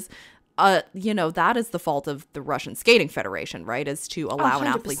 which is you know, that is the fault of the Russian Skating Federation, right? Is to allow an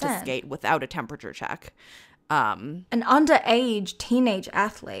athlete to skate without a temperature check. An underage teenage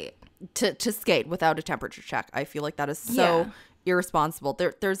athlete to skate without a temperature check. I feel like that is so irresponsible.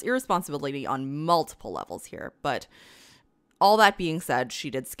 There's irresponsibility on multiple levels here. But all that being said,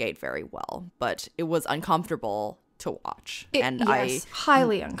 she did skate very well. But it was uncomfortable to watch.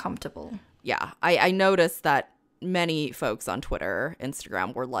 Highly uncomfortable. Yeah. I noticed that many folks on Twitter,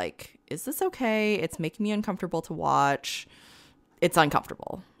 Instagram were like, is this okay? It's making me uncomfortable to watch. It's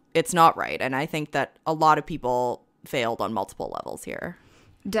uncomfortable. It's not right. And I think that a lot of people failed on multiple levels here.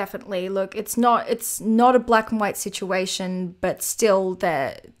 Definitely. Look, it's not a black and white situation, but still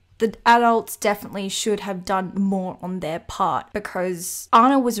the adults definitely should have done more on their part, because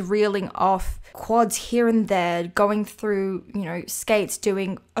Anna was reeling off quads here and there, going through, you know, skates,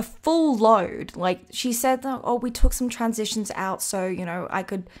 doing a full load. Like, she said that, oh, we took some transitions out so, you know, I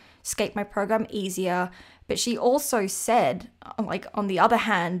could skate my program easier. But she also said, like, on the other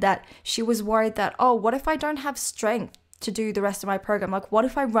hand, that she was worried that, oh, what if I don't have strength to do the rest of my program? Like, what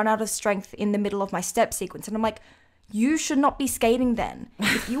if I run out of strength in the middle of my step sequence? And I'm like, you should not be skating then.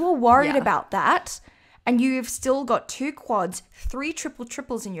 If you are worried about that, and you've still got 2 quads, 3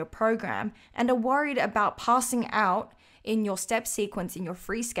 triples in your program, and are worried about passing out in your step sequence in your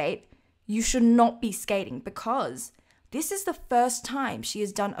free skate, you should not be skating, because this is the first time she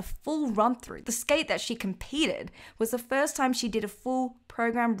has done a full run through. The skate that she competed was the first time she did a full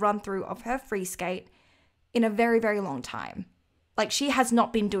program run through of her free skate in a very, very long time. Like, she has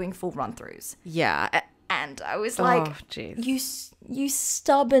not been doing full run throughs. Yeah. And I was like, you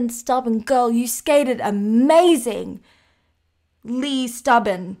stubborn girl, you skated amazingly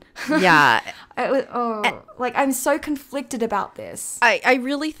stubborn. Yeah. I'm so conflicted about this. I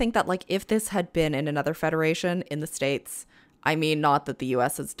really think that, like, if this had been in another federation in the States, I mean, not that the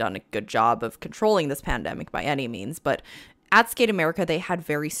US has done a good job of controlling this pandemic by any means, but at Skate America, they had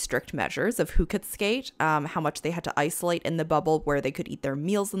very strict measures of who could skate, how much they had to isolate in the bubble, where they could eat their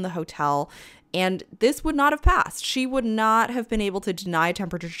meals in the hotel. And this would not have passed. She would not have been able to deny a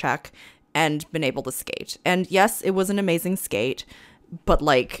temperature check and been able to skate. And yes, it was an amazing skate, but,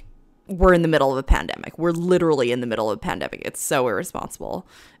 like, we're in the middle of a pandemic. We're literally in the middle of a pandemic. It's so irresponsible.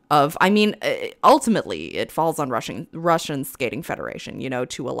 Ultimately, it falls on Russian Skating Federation, you know,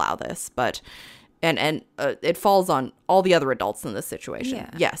 to allow this. But and it falls on all the other adults in this situation. Yeah.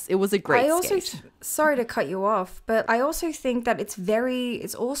 Yes, it was a great skate. Sorry to cut you off, but I also think that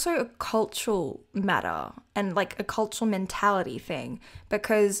it's also a cultural matter and, like, a cultural mentality thing,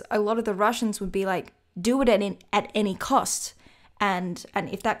 because a lot of the Russians would be like, do it at any cost. And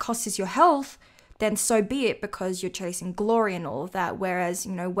if that cost is your health, then so be it, because you're chasing glory and all of that. Whereas,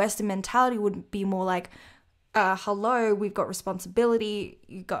 you know, Western mentality would be more like, hello, we've got responsibility,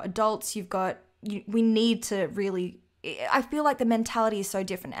 you've got adults, we need to really, I feel like the mentality is so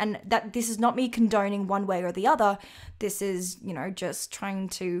different, and that this is not me condoning one way or the other. This is, you know, just trying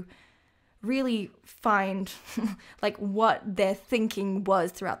to really find like what their thinking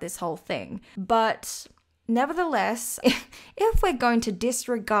was throughout this whole thing. But nevertheless, if we're going to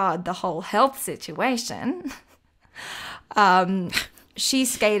disregard the whole health situation, she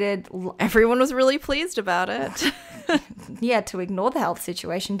skated. Everyone was really pleased about it. Yeah, to ignore the health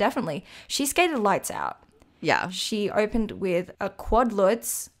situation, definitely. She skated lights out. Yeah. She opened with a quad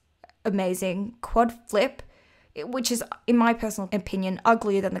Lutz, amazing, quad flip, which is, in my personal opinion,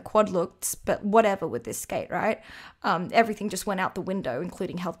 uglier than the quad Lutz, but whatever with this skate, right? Everything just went out the window,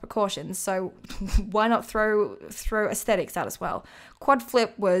 including health precautions, so why not throw aesthetics out as well? Quad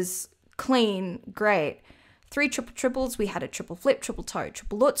flip was clean, great. 3 triples, we had a triple flip, triple toe,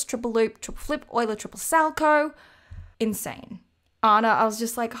 triple Lutz, triple loop, triple flip, Euler, triple Salchow. Insane. Anna, I was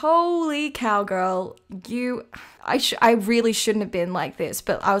just like, holy cow, girl, I really shouldn't have been like this,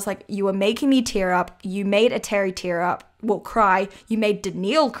 but I was like, you were making me tear up. You made a Terry tear up, cry. You made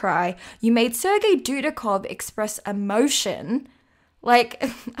Daniil cry. You made Sergei Dudikov express emotion. Like,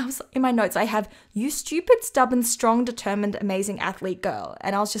 I was in my notes, I have, you stupid, stubborn, strong, determined, amazing athlete girl.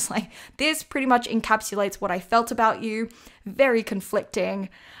 And I was just like, this pretty much encapsulates what I felt about you. Very conflicting.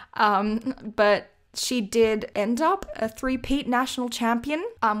 But she did end up a three-peat national champion,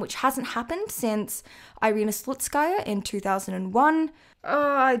 which hasn't happened since Irina Slutskaya in 2001.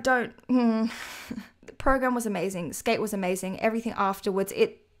 The program was amazing. Skate was amazing. Everything afterwards,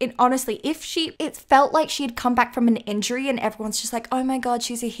 it honestly, it felt like she had come back from an injury and everyone's just like, oh my God,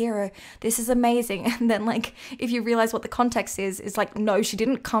 she's a hero. This is amazing. And then like, if you realize what the context is like, no, she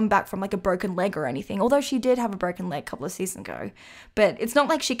didn't come back from like a broken leg or anything. Although she did have a broken leg a couple of seasons ago. But it's not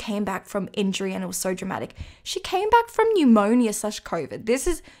like she came back from injury and it was so dramatic. She came back from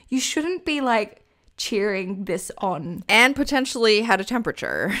pneumonia/COVID. You shouldn't be like cheering this on. And potentially had a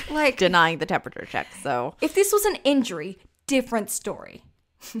temperature. Like denying the temperature check. So if this was an injury, different story.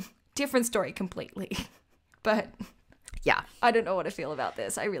 Different story completely. But yeah, I don't know what to feel about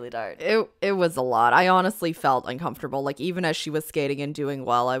this. I really don't. It was a lot. I honestly felt uncomfortable. Like even as she was skating and doing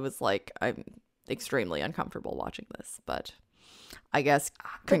well, I was like, I'm extremely uncomfortable watching this. But I guess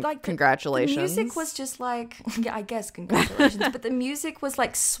congratulations. The music was just like, yeah, I guess congratulations. But the music was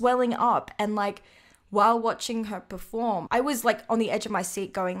like swelling up, and like while watching her perform, I was like on the edge of my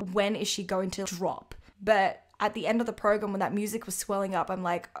seat going, when is she going to drop? But at the end of the program, when that music was swelling up, I'm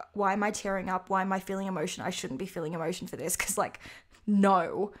like, why am I tearing up? Why am I feeling emotion? I shouldn't be feeling emotion for this, because like,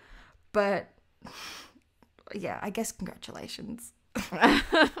 no. But yeah, I guess congratulations.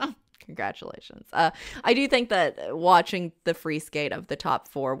 Congratulations. I do think that watching the free skate of the top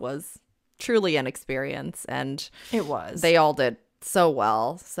four was truly an experience, and it was. They all did so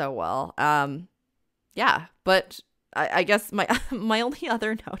well. Yeah, but I guess my only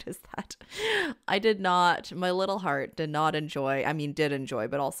other note is that my little heart did enjoy,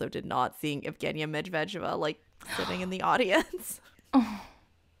 but also did not seeing Evgenia Medvedeva like sitting in the audience. Oh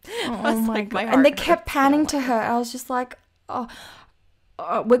my God. And they kept panning to her. I was just like,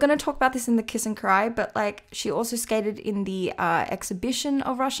 we're going to talk about this in the Kiss and Cry, but like she also skated in the exhibition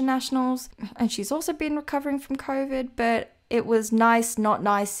of Russian nationals, and she's also been recovering from COVID, but it was nice, not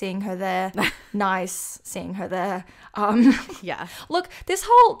nice seeing her there. Nice seeing her there. Yeah. Look, this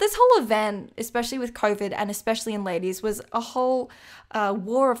whole event, especially with COVID and especially in ladies, was a whole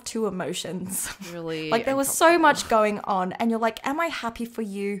war of two emotions. Really, like there was so much going on, and you're like, am I happy for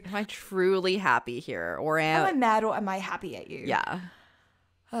you? Am I truly happy here, or am I mad, or am I happy at you? Yeah.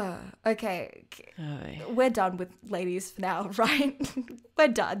 Okay. We're done with ladies for now, right? We're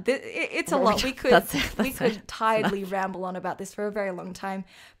done. It's a lot. We could tidily ramble on about this for a very long time,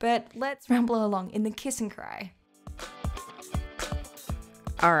 but let's ramble along in the Kiss and Cry.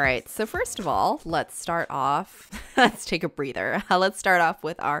 All right. So first of all, let's start off. Let's take a breather. Let's start off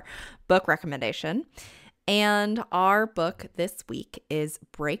with our book recommendation. And our book this week is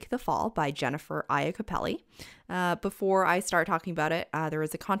Break the Fall by Jennifer Iacopelli. Before I start talking about it, there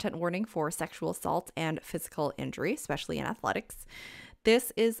is a content warning for sexual assault and physical injury, especially in athletics.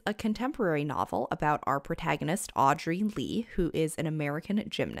 This is a contemporary novel about our protagonist, Audrey Lee, who is an American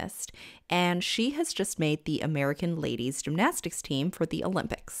gymnast, and she has just made the American ladies gymnastics team for the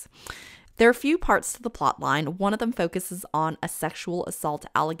Olympics. There are a few parts to the plotline. One of them focuses on a sexual assault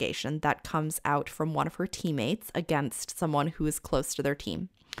allegation that comes out from one of her teammates against someone who is close to their team.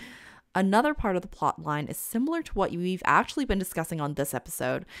 Another part of the plot line is similar to what we've actually been discussing on this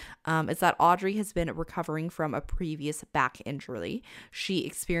episode, is that Audrey has been recovering from a previous back injury. She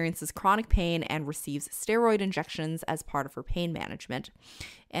experiences chronic pain and receives steroid injections as part of her pain management.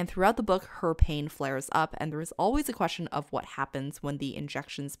 And throughout the book, her pain flares up, and there is always a question of what happens when the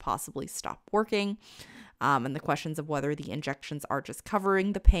injections possibly stop working, and the questions of whether the injections are just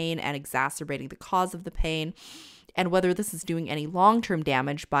covering the pain and exacerbating the cause of the pain, and whether this is doing any long-term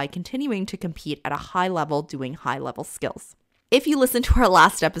damage by continuing to compete at a high level doing high-level skills. If you listened to our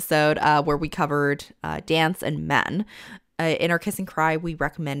last episode where we covered dance and men, in our Kiss and Cry, we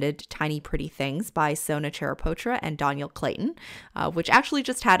recommended Tiny Pretty Things by Sona Cherapotra and Daniel Clayton, which actually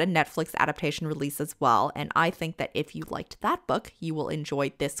just had a Netflix adaptation release as well. And I think that if you liked that book, you will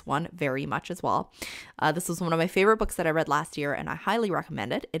enjoy this one very much as well. This was one of my favorite books that I read last year, and I highly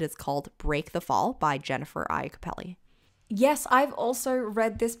recommend it. It is called Break the Fall by Jennifer Iacopelli. Yes, I've also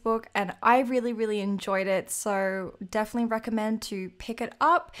read this book and I really, really enjoyed it, so definitely recommend to pick it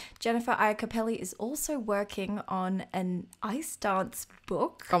up. Jennifer Iacopelli is also working on an ice dance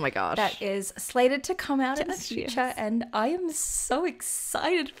book. Oh my gosh. That is slated to come out in the future, and I am so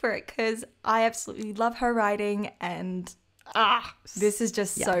excited for it because I absolutely love her writing, and this is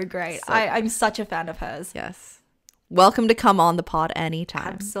just so great. I'm such a fan of hers. Yes. Welcome to come on the pod anytime.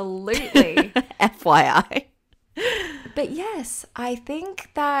 Absolutely. FYI. But yes, I think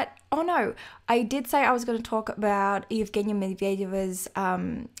that, oh no, I did say I was going to talk about Evgenia Medvedeva's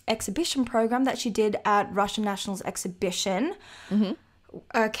exhibition program that she did at Russian Nationals exhibition. Mm-hmm.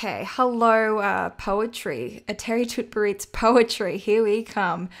 Okay, hello, poetry. Terry Tutberit's poetry. Here we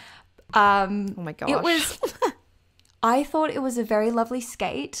come. Oh my gosh. It was... I thought it was a very lovely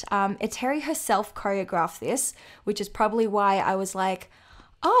skate. Eteri herself choreographed this, which is probably why I was like,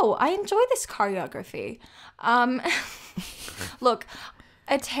 oh, I enjoy this choreography. Look,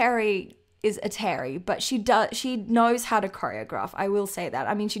 Eteri is Eteri, but she knows how to choreograph. I will say that.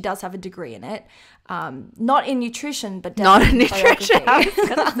 I mean, she does have a degree in it. Not in nutrition, but not in definitely nutrition. I choreography. was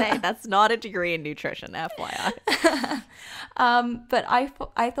gonna say that's not a degree in nutrition, FYI. But I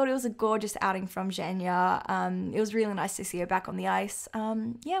thought it was a gorgeous outing from Zhenya. It was really nice to see her back on the ice.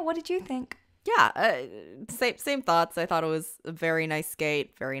 Yeah, what did you think? Yeah, same thoughts. I thought it was a very nice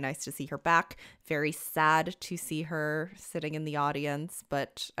skate. Very nice to see her back. Very sad to see her sitting in the audience,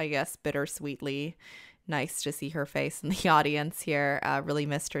 but I guess bittersweetly nice to see her face in the audience here. Really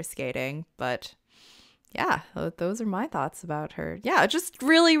missed her skating, but yeah, those are my thoughts about her. Yeah, just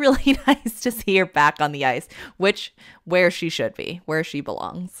really, really nice to see her back on the ice, where she should be, where she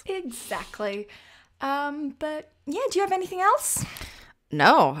belongs. Exactly. But yeah, do you have anything else?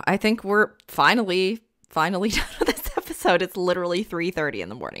 No, I think we're finally done with this episode. It's literally 3:30 in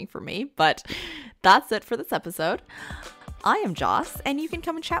the morning for me, but that's it for this episode. I am Joss, and you can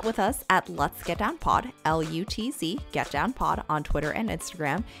come and chat with us at Lutz Get Down Pod, LUTZ Get Down Pod on Twitter and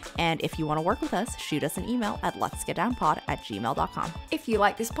Instagram. And if you want to work with us, shoot us an email at lutzgetdownpod@gmail.com. If you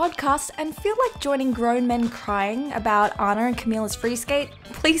like this podcast and feel like joining grown men crying about Anna and Kamila's free skate,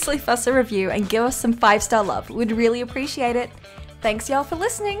 please leave us a review and give us some 5-star love. We'd really appreciate it. Thanks y'all for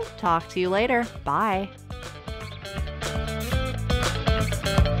listening. Talk to you later. Bye.